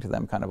been listening to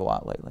them kind of a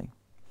lot lately.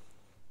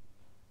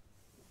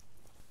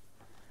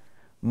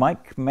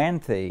 Mike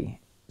Manthe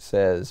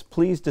says,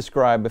 please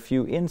describe a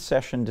few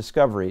in-session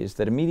discoveries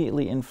that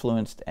immediately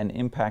influenced and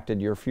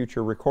impacted your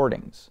future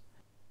recordings.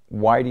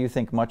 Why do you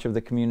think much of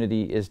the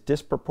community is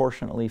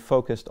disproportionately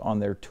focused on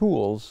their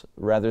tools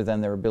rather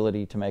than their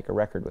ability to make a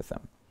record with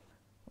them?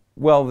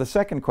 Well, the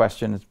second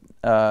question is,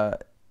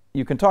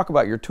 you can talk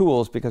about your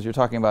tools because you're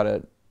talking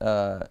about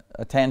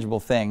a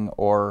tangible thing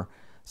or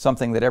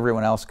something that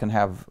everyone else can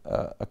have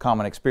a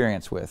common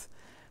experience with.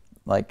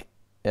 Like,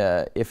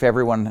 if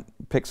everyone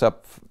picks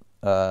up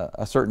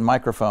a certain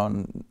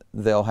microphone,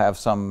 they'll have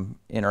some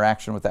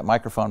interaction with that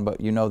microphone, but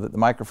you know that the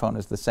microphone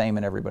is the same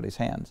in everybody's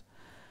hands.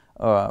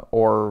 If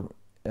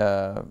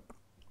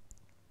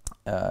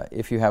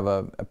you have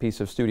a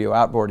piece of studio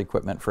outboard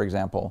equipment, for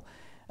example,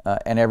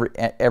 and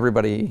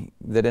everybody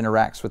that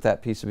interacts with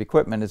that piece of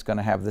equipment is going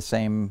to have the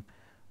same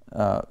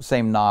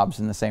knobs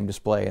and the same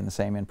display and the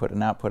same input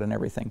and output and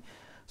everything.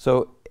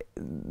 So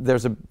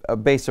there's a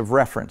base of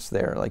reference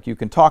there. Like, you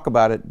can talk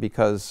about it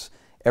because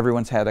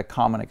everyone's had a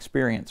common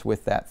experience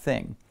with that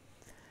thing.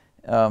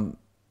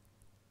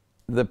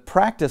 The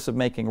practice of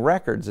making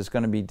records is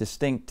going to be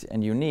distinct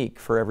and unique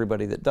for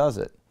everybody that does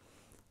it.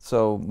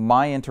 So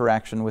my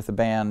interaction with the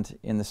band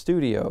in the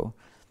studio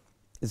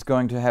is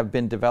going to have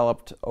been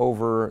developed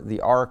over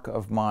the arc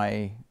of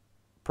my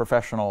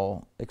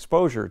professional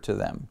exposure to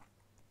them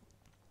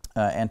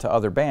and to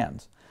other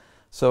bands.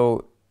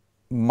 So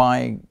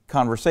my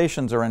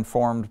conversations are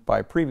informed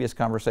by previous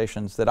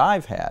conversations that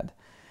I've had,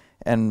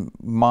 and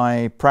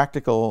my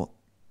practical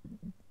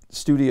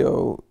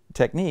studio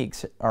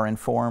techniques are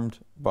informed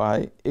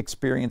by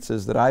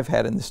experiences that I've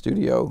had in the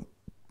studio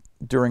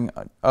during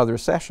other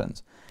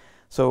sessions.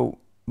 So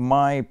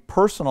my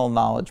personal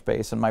knowledge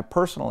base and my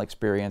personal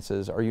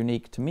experiences are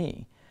unique to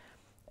me.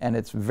 And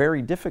it's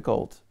very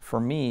difficult for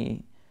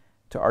me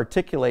to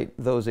articulate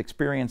those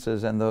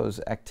experiences and those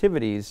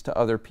activities to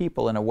other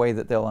people in a way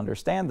that they'll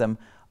understand them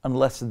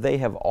unless they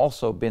have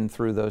also been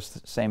through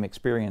those same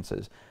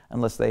experiences,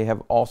 unless they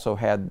have also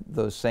had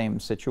those same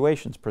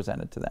situations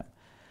presented to them.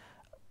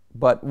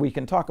 But we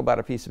can talk about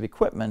a piece of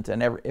equipment,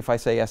 and if I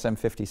say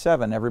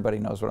SM57, everybody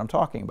knows what I'm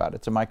talking about.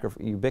 It's a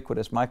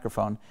ubiquitous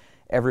microphone.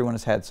 Everyone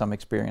has had some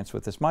experience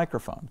with this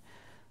microphone.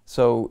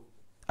 So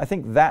I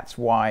think that's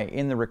why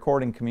in the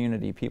recording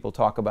community people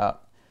talk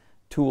about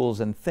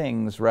tools and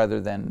things rather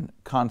than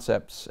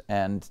concepts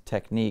and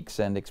techniques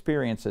and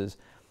experiences,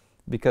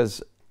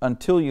 because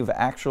until you've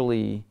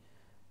actually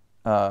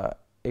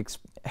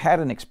had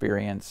an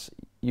experience,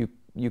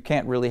 you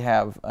can't really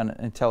have an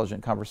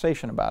intelligent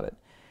conversation about it.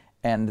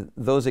 And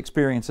those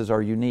experiences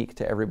are unique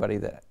to everybody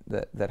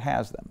that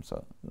has them.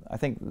 So I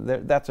think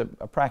that's a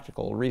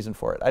practical reason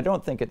for it. I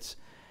don't think it's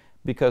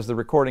because the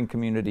recording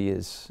community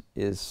is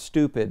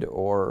stupid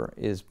or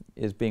is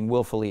being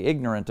willfully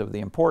ignorant of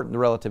the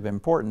relative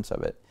importance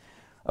of it.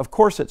 Of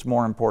course it's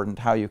more important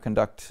how you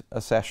conduct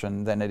a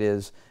session than it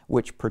is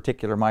which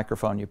particular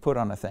microphone you put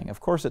on a thing.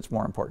 Of course it's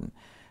more important.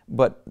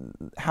 But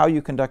how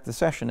you conduct the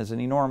session is an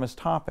enormous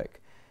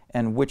topic.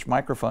 And which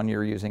microphone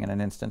you're using in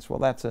an instance, well,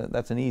 that's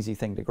an easy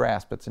thing to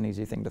grasp. It's an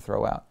easy thing to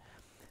throw out.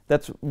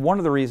 That's one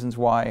of the reasons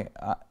why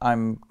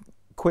I'm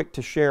quick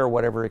to share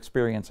whatever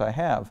experience I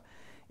have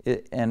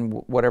and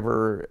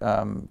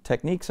whatever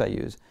techniques I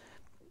use.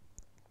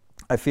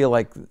 I feel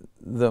like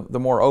the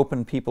more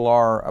open people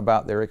are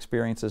about their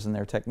experiences and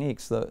their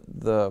techniques,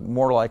 the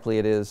more likely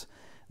it is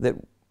that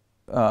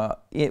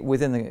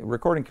within the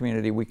recording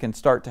community we can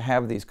start to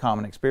have these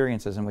common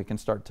experiences, and we can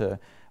start to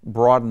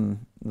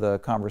broaden the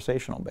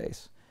conversational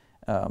base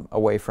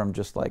away from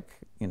just like,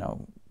 you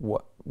know,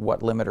 what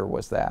limiter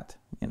was that,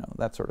 you know,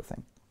 that sort of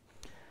thing.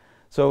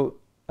 So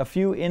a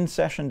few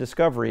in-session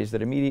discoveries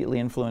that immediately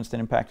influenced and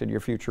impacted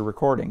your future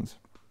recordings.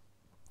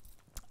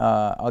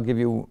 I'll give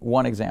you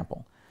one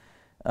example.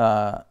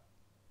 I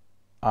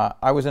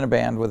was in a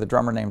band with a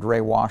drummer named Ray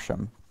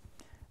Washam,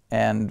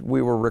 and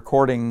we were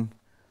recording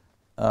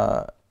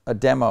a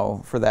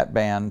demo for that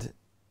band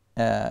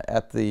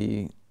at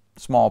the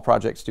small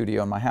project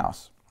studio in my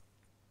house.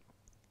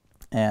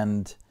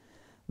 And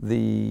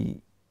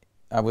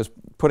I was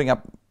putting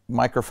up a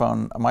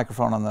microphone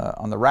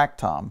on the rack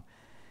tom,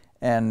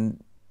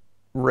 and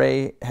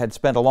Ray had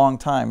spent a long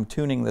time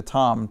tuning the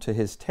tom to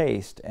his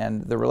taste,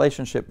 and the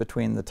relationship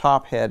between the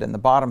top head and the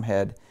bottom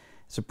head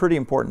is a pretty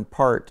important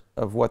part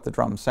of what the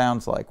drum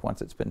sounds like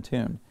once it's been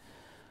tuned.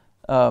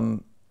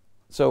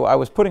 So I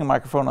was putting a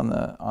microphone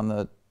on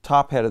the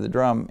top head of the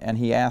drum, and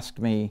he asked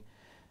me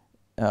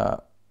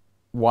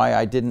why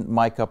I didn't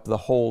mic up the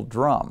whole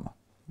drum.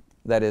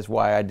 That is,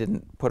 why I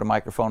didn't put a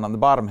microphone on the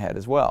bottom head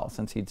as well,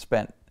 since he'd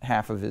spent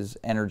half of his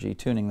energy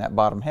tuning that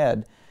bottom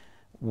head.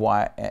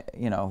 Why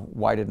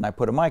didn't I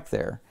put a mic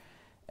there?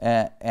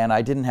 And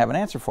I didn't have an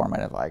answer for him.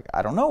 I was like,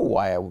 I don't know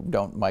why I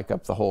don't mic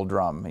up the whole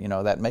drum. You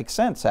know, that makes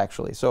sense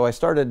actually. So I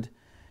started,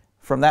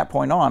 from that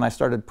point on, I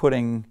started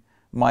putting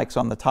mics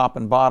on the top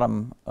and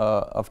bottom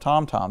of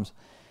tom-toms.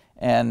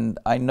 And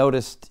I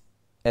noticed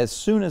as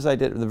soon as I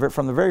did,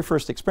 from the very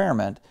first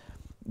experiment,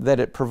 that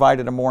it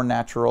provided a more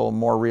natural,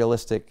 more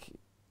realistic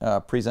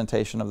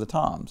presentation of the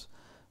toms.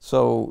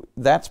 So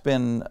that's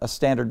been a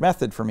standard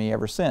method for me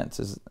ever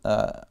since.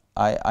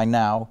 I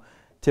now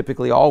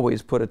typically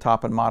always put a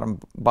top and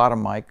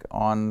bottom mic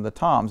on the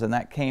toms, and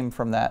that came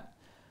from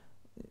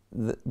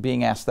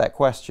being asked that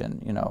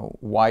question, you know,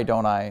 why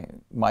don't I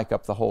mic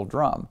up the whole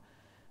drum?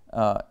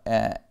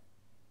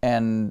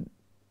 And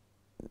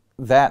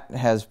that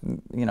has,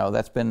 you know,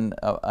 that's been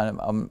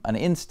an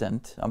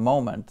instant, a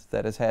moment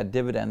that has had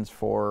dividends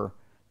for,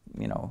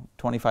 you know,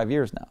 25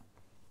 years now.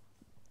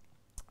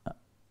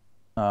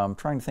 I'm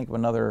trying to think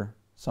of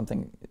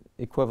something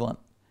equivalent.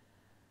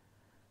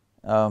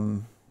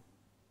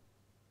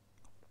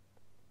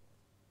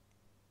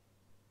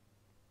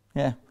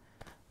 Yeah,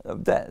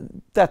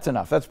 that's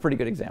enough. That's a pretty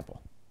good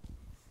example.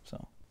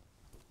 So,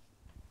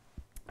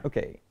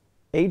 okay.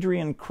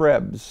 Adrian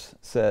Krebs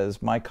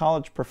says, my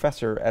college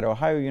professor at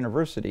Ohio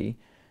University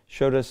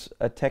showed us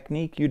a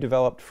technique you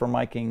developed for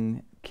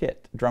miking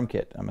drum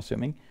kit, I'm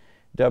assuming,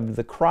 dubbed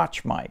the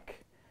crotch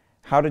mic.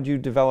 How did you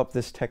develop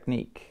this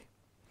technique?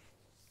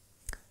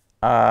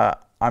 I'm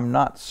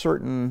not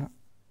certain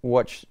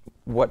what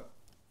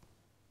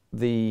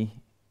the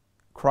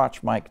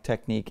crotch mic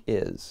technique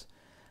is.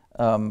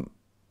 On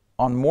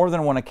more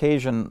than one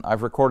occasion,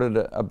 I've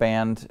recorded a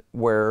band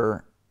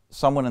where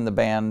someone in the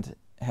band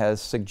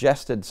has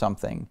suggested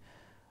something,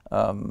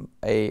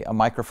 a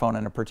microphone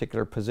in a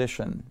particular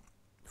position,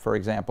 for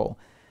example,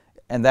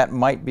 and that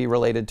might be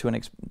related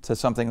to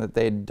something that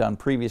they'd done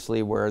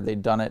previously, where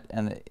they'd done it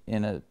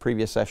in a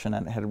previous session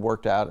and it had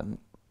worked out, and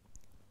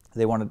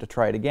they wanted to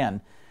try it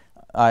again.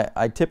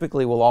 I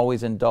typically will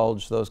always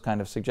indulge those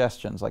kind of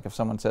suggestions. Like if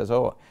someone says,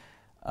 "Oh,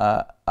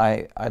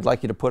 I'd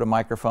like you to put a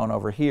microphone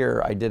over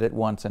here. I did it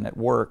once and it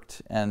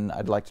worked, and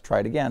I'd like to try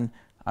it again.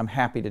 I'm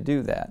happy to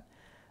do that.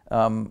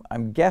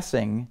 I'm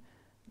guessing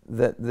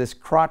that this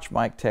crotch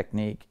mic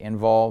technique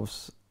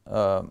involves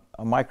a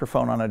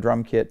microphone on a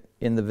drum kit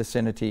in the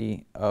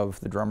vicinity of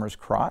the drummer's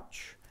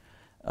crotch,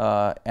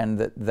 and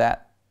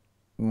that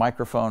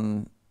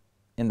microphone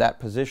in that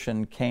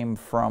position came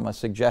from a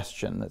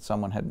suggestion that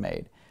someone had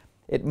made.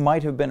 It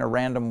might have been a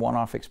random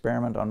one-off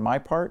experiment on my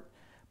part,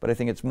 but I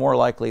think it's more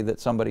likely that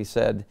somebody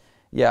said,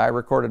 yeah, I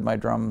recorded my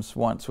drums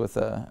once with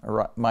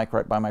a mic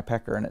right by my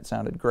pecker and it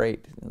sounded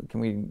great. Can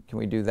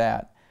we do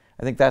that?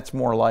 I think that's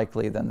more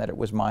likely than that it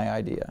was my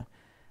idea.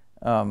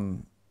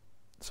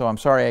 So I'm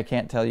sorry I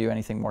can't tell you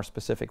anything more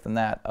specific than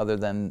that, other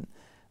than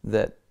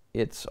that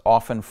it's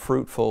often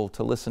fruitful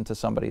to listen to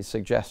somebody's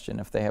suggestion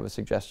if they have a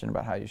suggestion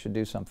about how you should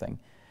do something.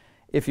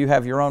 If you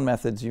have your own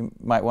methods, you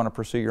might want to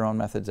pursue your own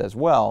methods as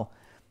well.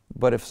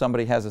 But if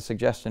somebody has a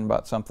suggestion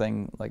about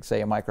something, like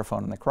say a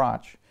microphone in the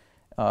crotch,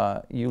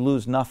 you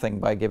lose nothing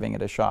by giving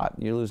it a shot.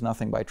 You lose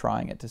nothing by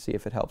trying it to see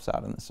if it helps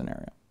out in the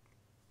scenario.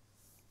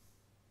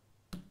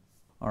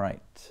 All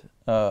right.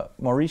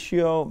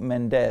 Mauricio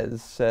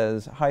Mendez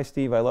says, "Hi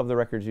Steve, I love the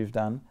records you've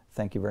done."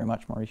 Thank you very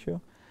much,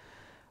 Mauricio.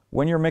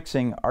 "When you're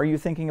mixing, are you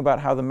thinking about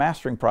how the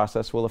mastering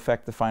process will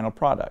affect the final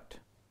product?"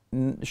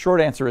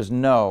 Short answer is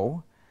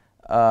no.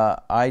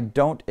 I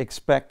don't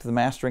expect the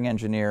mastering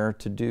engineer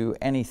to do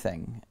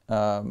anything.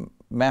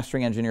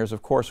 Mastering engineers,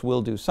 of course,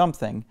 will do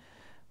something,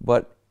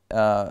 but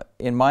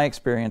in my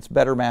experience,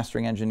 better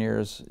mastering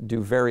engineers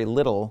do very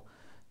little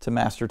to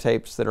master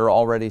tapes that are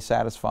already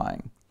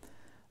satisfying.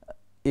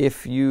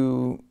 If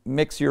you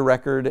mix your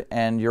record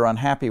and you're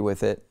unhappy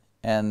with it,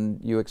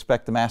 and you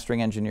expect the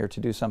mastering engineer to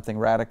do something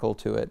radical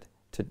to it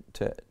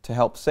to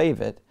help save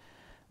it,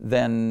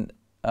 then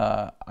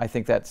I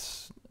think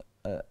that's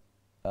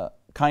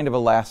kind of a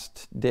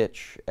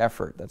last-ditch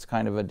effort. That's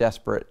kind of a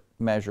desperate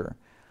measure.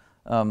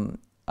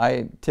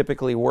 I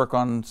typically work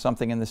on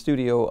something in the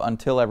studio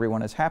until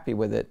everyone is happy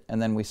with it, and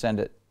then we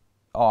send it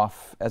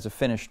off as a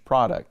finished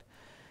product.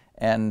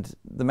 And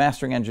the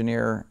mastering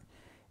engineer,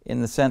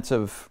 in the sense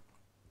of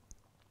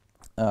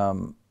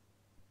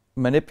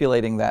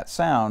manipulating that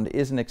sound,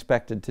 isn't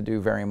expected to do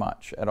very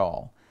much at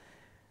all.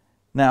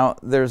 Now,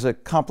 there's a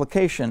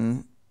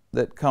complication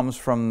that comes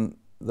from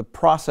the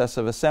process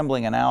of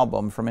assembling an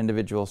album from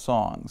individual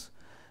songs.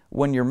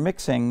 When you're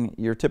mixing,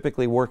 you're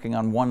typically working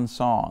on one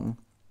song,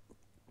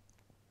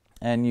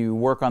 and you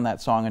work on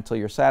that song until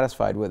you're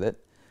satisfied with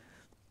it,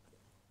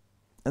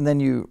 and then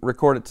you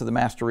record it to the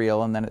master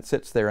reel, and then it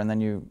sits there, and then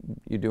you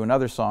do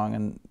another song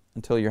and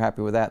until you're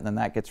happy with that, and then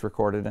that gets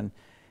recorded, and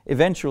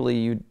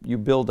eventually you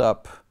build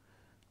up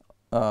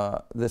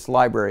this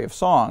library of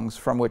songs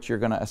from which you're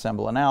going to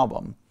assemble an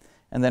album.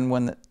 And then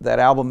when that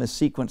album is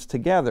sequenced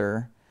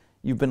together,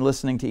 you've been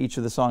listening to each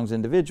of the songs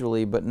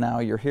individually, but now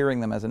you're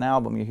hearing them as an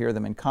album. You hear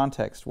them in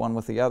context, one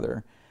with the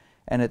other.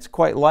 And it's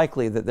quite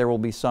likely that there will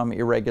be some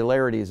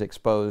irregularities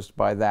exposed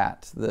by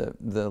that,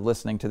 the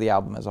listening to the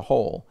album as a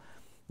whole.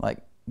 Like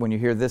when you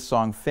hear this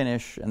song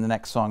finish and the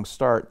next song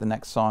start, the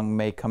next song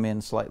may come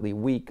in slightly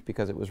weak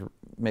because it was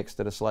mixed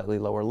at a slightly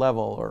lower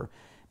level, or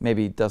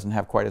maybe doesn't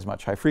have quite as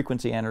much high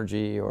frequency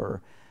energy,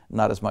 or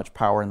not as much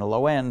power in the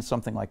low end,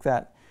 something like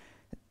that.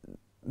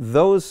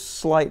 Those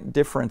slight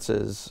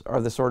differences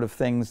are the sort of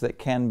things that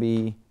can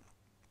be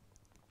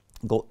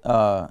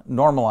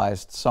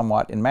normalized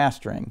somewhat in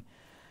mastering,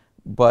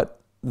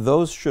 but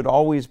those should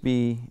always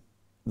be,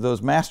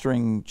 those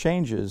mastering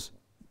changes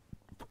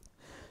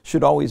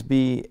should always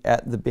be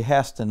at the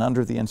behest and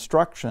under the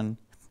instruction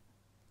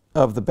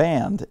of the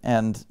band,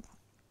 and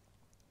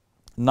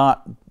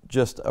not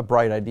just a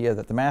bright idea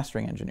that the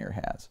mastering engineer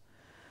has.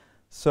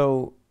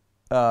 So,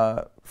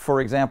 for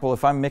example,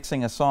 if I'm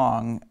mixing a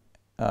song,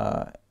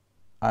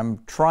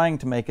 I'm trying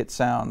to make it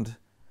sound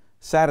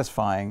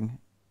satisfying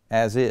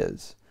as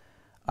is.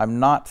 I'm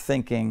not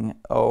thinking,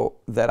 oh,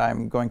 that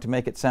I'm going to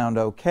make it sound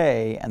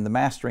okay and the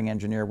mastering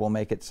engineer will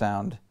make it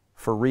sound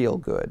for real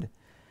good.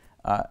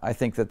 I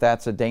think that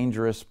that's a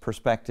dangerous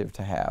perspective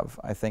to have.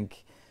 I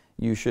think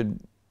you should,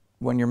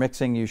 when you're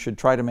mixing, you should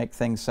try to make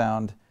things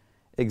sound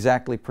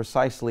exactly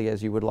precisely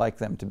as you would like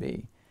them to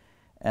be.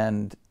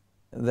 And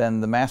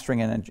then the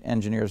mastering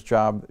engineer's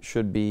job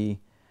should be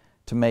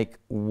to make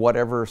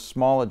whatever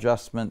small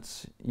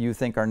adjustments you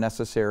think are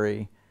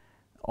necessary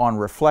on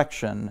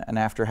reflection and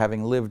after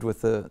having lived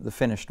with the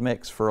finished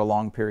mix for a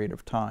long period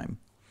of time.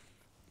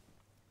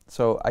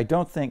 So I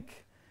don't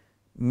think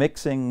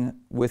mixing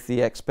with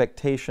the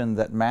expectation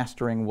that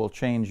mastering will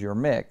change your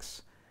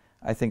mix,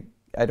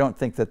 I don't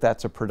think that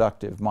that's a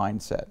productive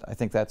mindset. I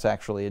think that's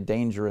actually a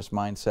dangerous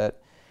mindset,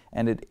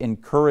 and it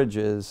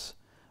encourages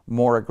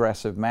more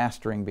aggressive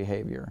mastering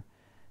behavior.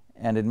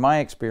 And in my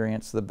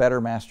experience, the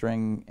better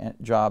mastering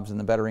jobs and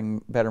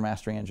the better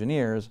mastering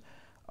engineers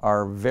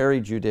are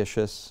very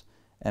judicious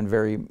and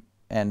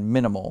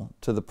minimal,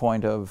 to the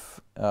point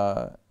of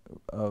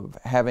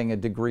having a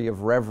degree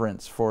of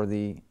reverence for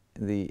the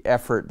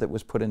effort that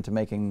was put into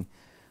making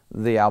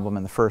the album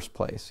in the first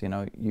place. You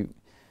know,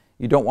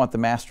 you don't want the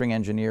mastering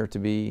engineer to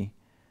be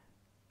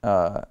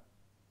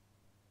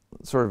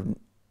sort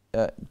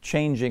of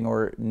changing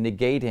or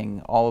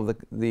negating all of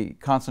the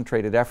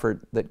concentrated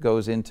effort that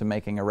goes into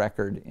making a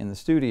record in the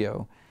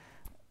studio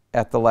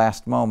at the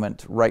last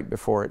moment, right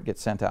before it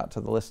gets sent out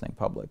to the listening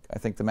public. I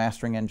think the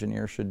mastering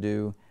engineer should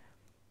do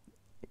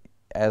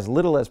as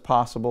little as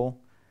possible,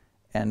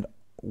 and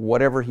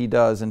whatever he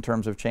does in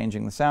terms of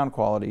changing the sound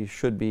quality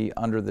should be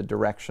under the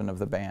direction of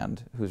the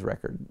band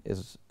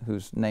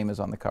whose name is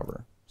on the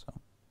cover. So.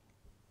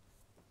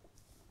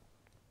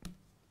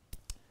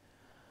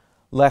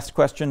 Last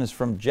question is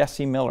from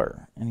Jesse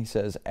Miller, and he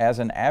says, as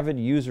an avid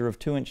user of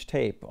 2-inch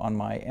tape on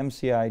my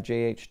MCI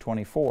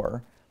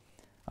JH24,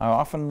 I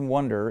often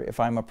wonder if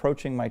I'm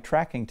approaching my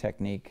tracking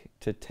technique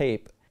to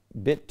tape a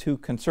bit too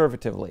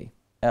conservatively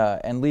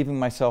and leaving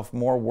myself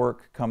more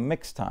work come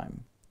mix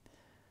time.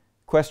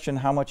 Question,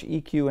 how much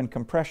EQ and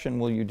compression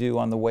will you do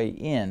on the way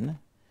in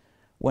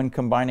when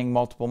combining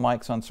multiple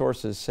mics on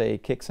sources, say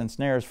kicks and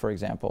snares, for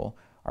example?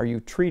 Are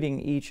you treating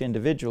each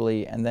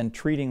individually and then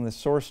treating the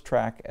source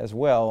track as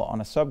well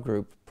on a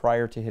subgroup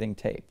prior to hitting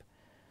tape?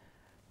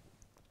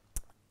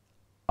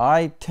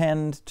 I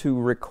tend to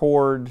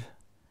record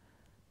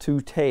to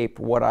tape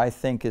what I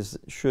think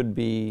should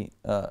be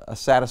a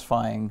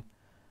satisfying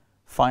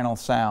final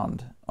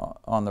sound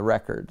on the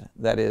record.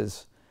 That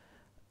is,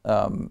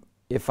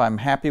 if I'm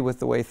happy with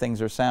the way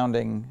things are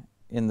sounding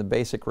in the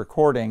basic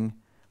recording,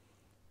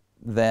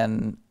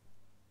 then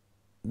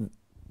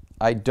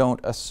I don't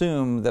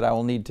assume that I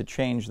will need to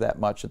change that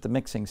much at the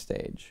mixing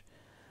stage.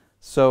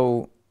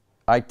 So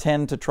I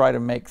tend to try to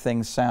make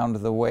things sound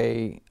the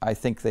way I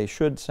think they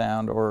should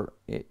sound, or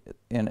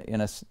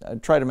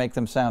try to make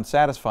them sound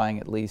satisfying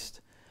at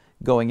least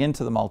going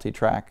into the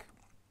multi-track,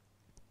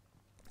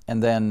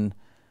 and then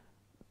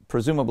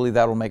presumably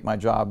that will make my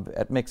job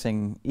at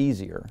mixing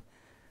easier.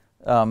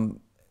 The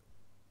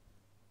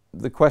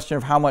question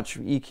of how much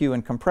EQ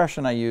and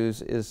compression I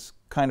use is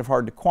kind of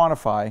hard to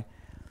quantify.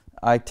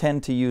 I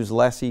tend to use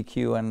less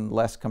EQ and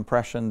less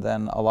compression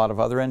than a lot of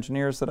other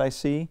engineers that I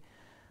see,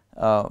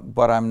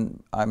 but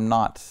I'm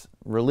not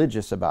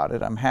religious about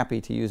it. I'm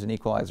happy to use an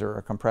equalizer or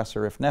a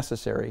compressor if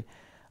necessary.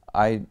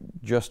 I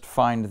just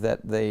find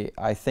that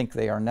I think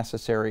they are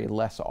necessary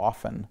less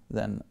often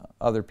than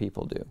other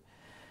people do.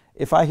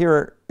 If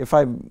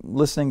I'm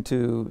listening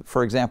to,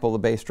 for example, the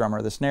bass drum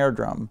or the snare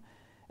drum,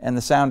 and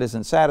the sound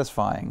isn't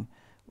satisfying,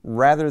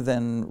 rather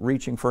than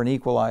reaching for an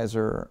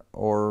equalizer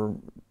or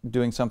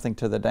doing something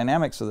to the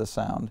dynamics of the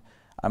sound,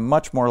 I'm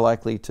much more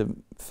likely to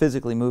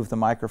physically move the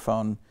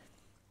microphone,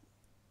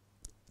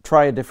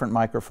 try a different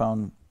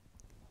microphone,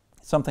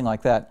 something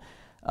like that.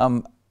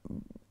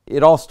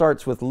 It all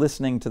starts with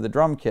listening to the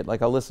drum kit.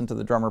 Like, I'll listen to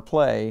the drummer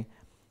play,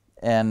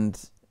 and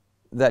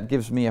that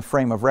gives me a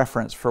frame of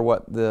reference for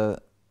what the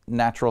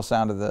natural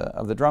sound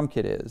of the drum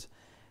kit is.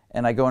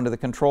 And I go into the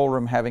control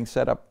room having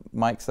set up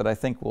mics that I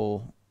think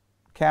will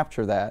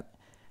capture that.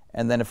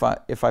 And then if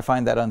I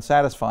find that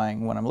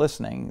unsatisfying when I'm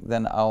listening,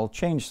 then I'll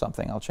change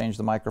something. I'll change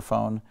the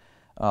microphone.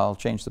 I'll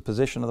change the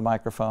position of the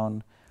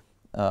microphone.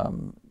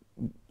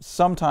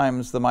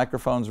 Sometimes the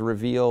microphones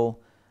reveal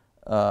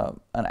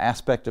an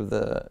aspect of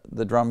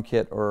the drum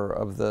kit or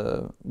of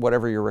the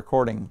whatever you're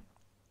recording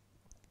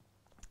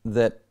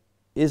that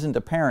isn't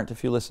apparent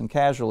if you listen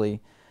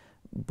casually,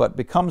 but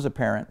becomes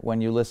apparent when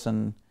you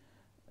listen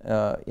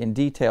in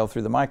detail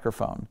through the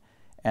microphone,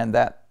 and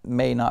that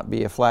may not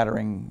be a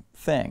flattering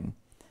thing.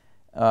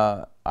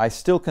 I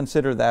still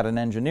consider that an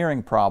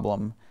engineering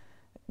problem,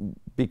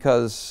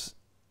 because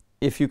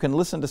if you can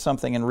listen to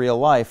something in real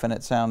life and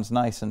it sounds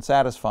nice and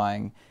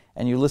satisfying,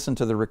 and you listen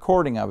to the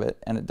recording of it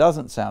and it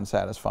doesn't sound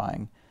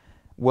satisfying,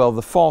 well,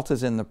 the fault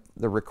is in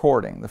the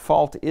recording. The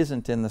fault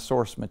isn't in the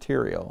source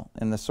material,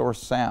 in the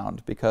source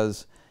sound,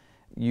 because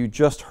you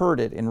just heard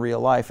it in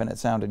real life and it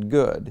sounded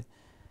good.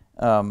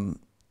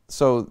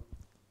 So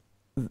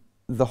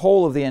the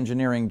whole of the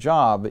engineering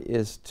job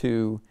is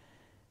to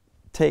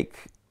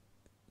take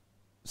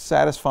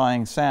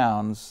satisfying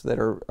sounds that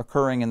are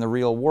occurring in the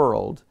real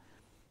world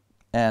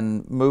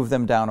and move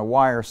them down a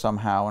wire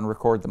somehow and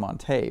record them on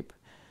tape.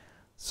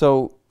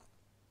 So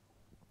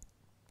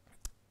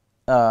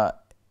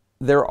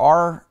there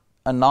are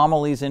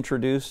anomalies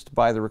introduced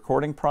by the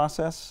recording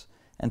process,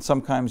 and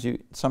sometimes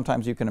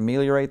you can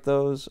ameliorate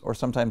those, or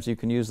sometimes you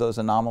can use those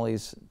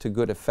anomalies to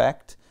good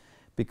effect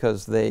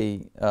because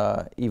they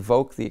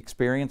evoke the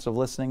experience of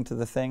listening to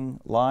the thing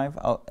live.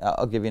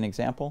 I'll give you an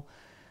example.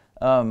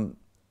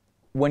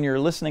 When you're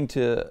listening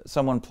to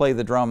someone play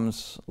the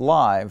drums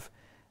live,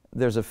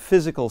 there's a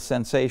physical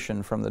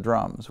sensation from the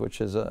drums,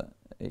 which is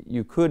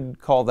you could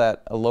call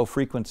that a low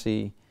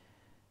frequency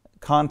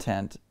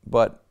content,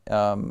 but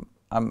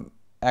I'm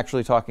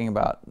actually talking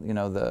about, you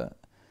know,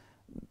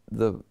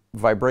 the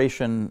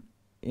vibration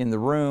in the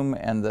room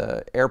and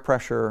the air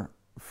pressure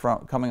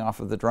coming off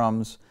of the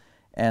drums,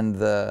 and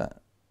the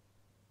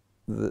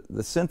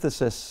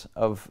synthesis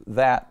of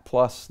that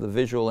plus the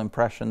visual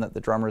impression that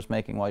the drummer is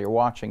making while you're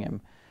watching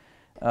him,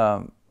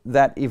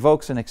 that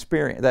evokes an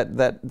experience,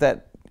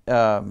 that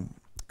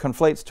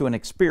conflates to an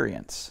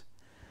experience.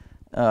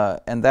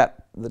 And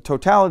that the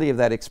totality of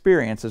that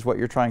experience is what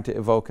you're trying to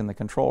evoke in the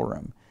control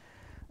room.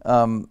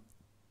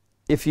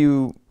 If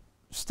you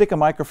stick a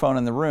microphone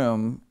in the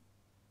room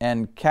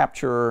and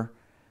capture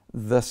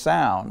the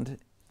sound,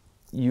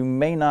 you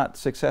may not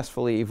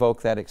successfully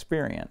evoke that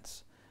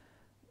experience.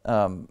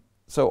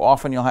 So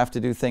often you'll have to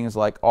do things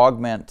like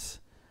augment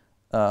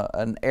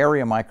an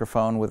area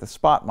microphone with a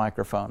spot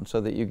microphone so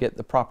that you get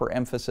the proper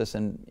emphasis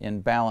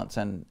in balance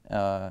and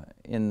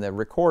in the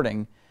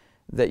recording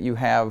that you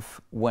have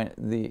when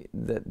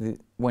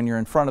when you're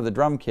in front of the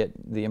drum kit.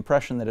 The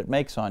impression that it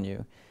makes on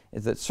you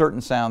is that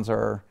certain sounds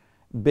are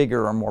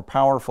bigger or more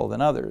powerful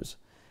than others.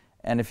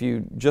 And if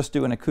you just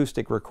do an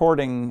acoustic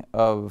recording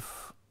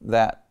of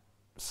that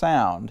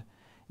sound,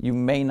 you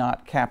may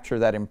not capture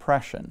that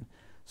impression.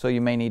 So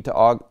you may need to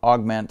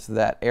augment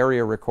that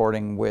area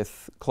recording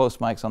with close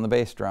mics on the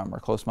bass drum or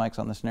close mics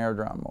on the snare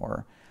drum,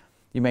 or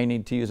you may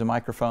need to use a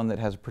microphone that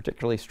has a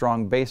particularly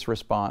strong bass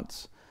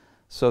response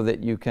so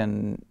that you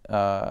can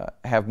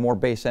have more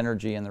bass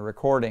energy in the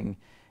recording,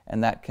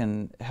 and that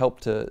can help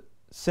to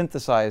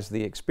synthesize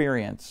the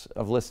experience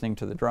of listening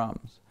to the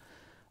drums.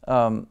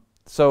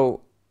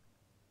 So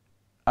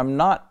I'm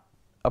not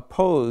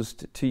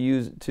opposed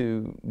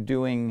to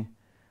doing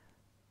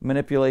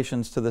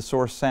manipulations to the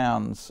source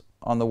sounds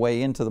on the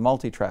way into the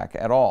multitrack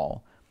at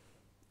all,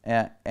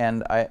 and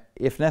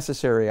if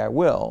necessary I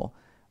will,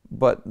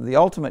 but the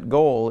ultimate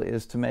goal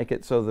is to make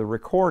it so the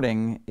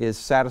recording is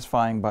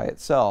satisfying by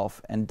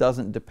itself and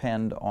doesn't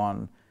depend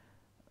on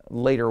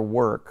later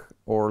work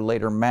or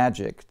later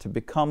magic to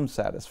become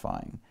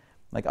satisfying.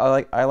 Like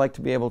I like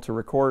to be able to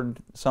record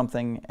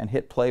something and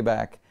hit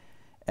playback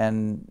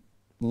and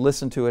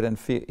listen to it and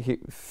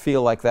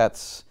feel like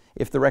that's,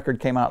 if the record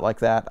came out like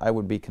that, I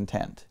would be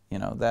content. You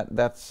know,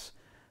 that's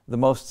the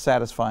most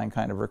satisfying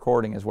kind of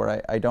recording, is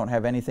where I don't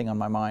have anything on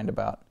my mind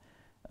about,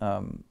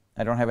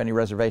 I don't have any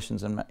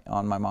reservations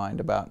on my mind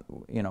about,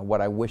 you know,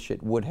 what I wish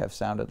it would have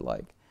sounded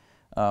like.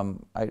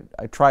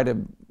 I try to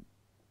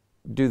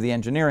do the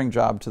engineering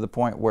job to the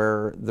point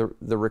where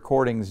the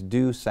recordings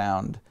do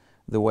sound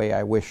the way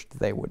I wished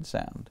they would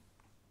sound.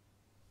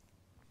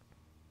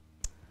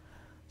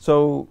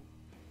 So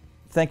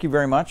thank you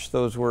very much.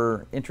 Those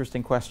were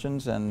interesting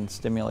questions and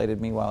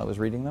stimulated me while I was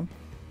reading them.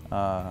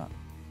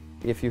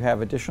 If you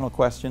have additional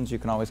questions, you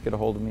can always get a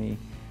hold of me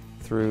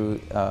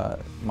through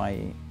my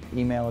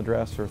email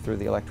address or through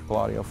the Electrical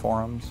Audio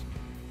forums,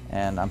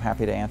 and I'm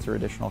happy to answer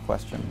additional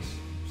questions.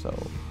 So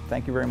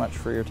thank you very much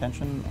for your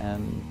attention,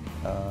 and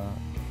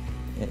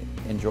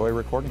enjoy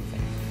recording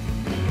things.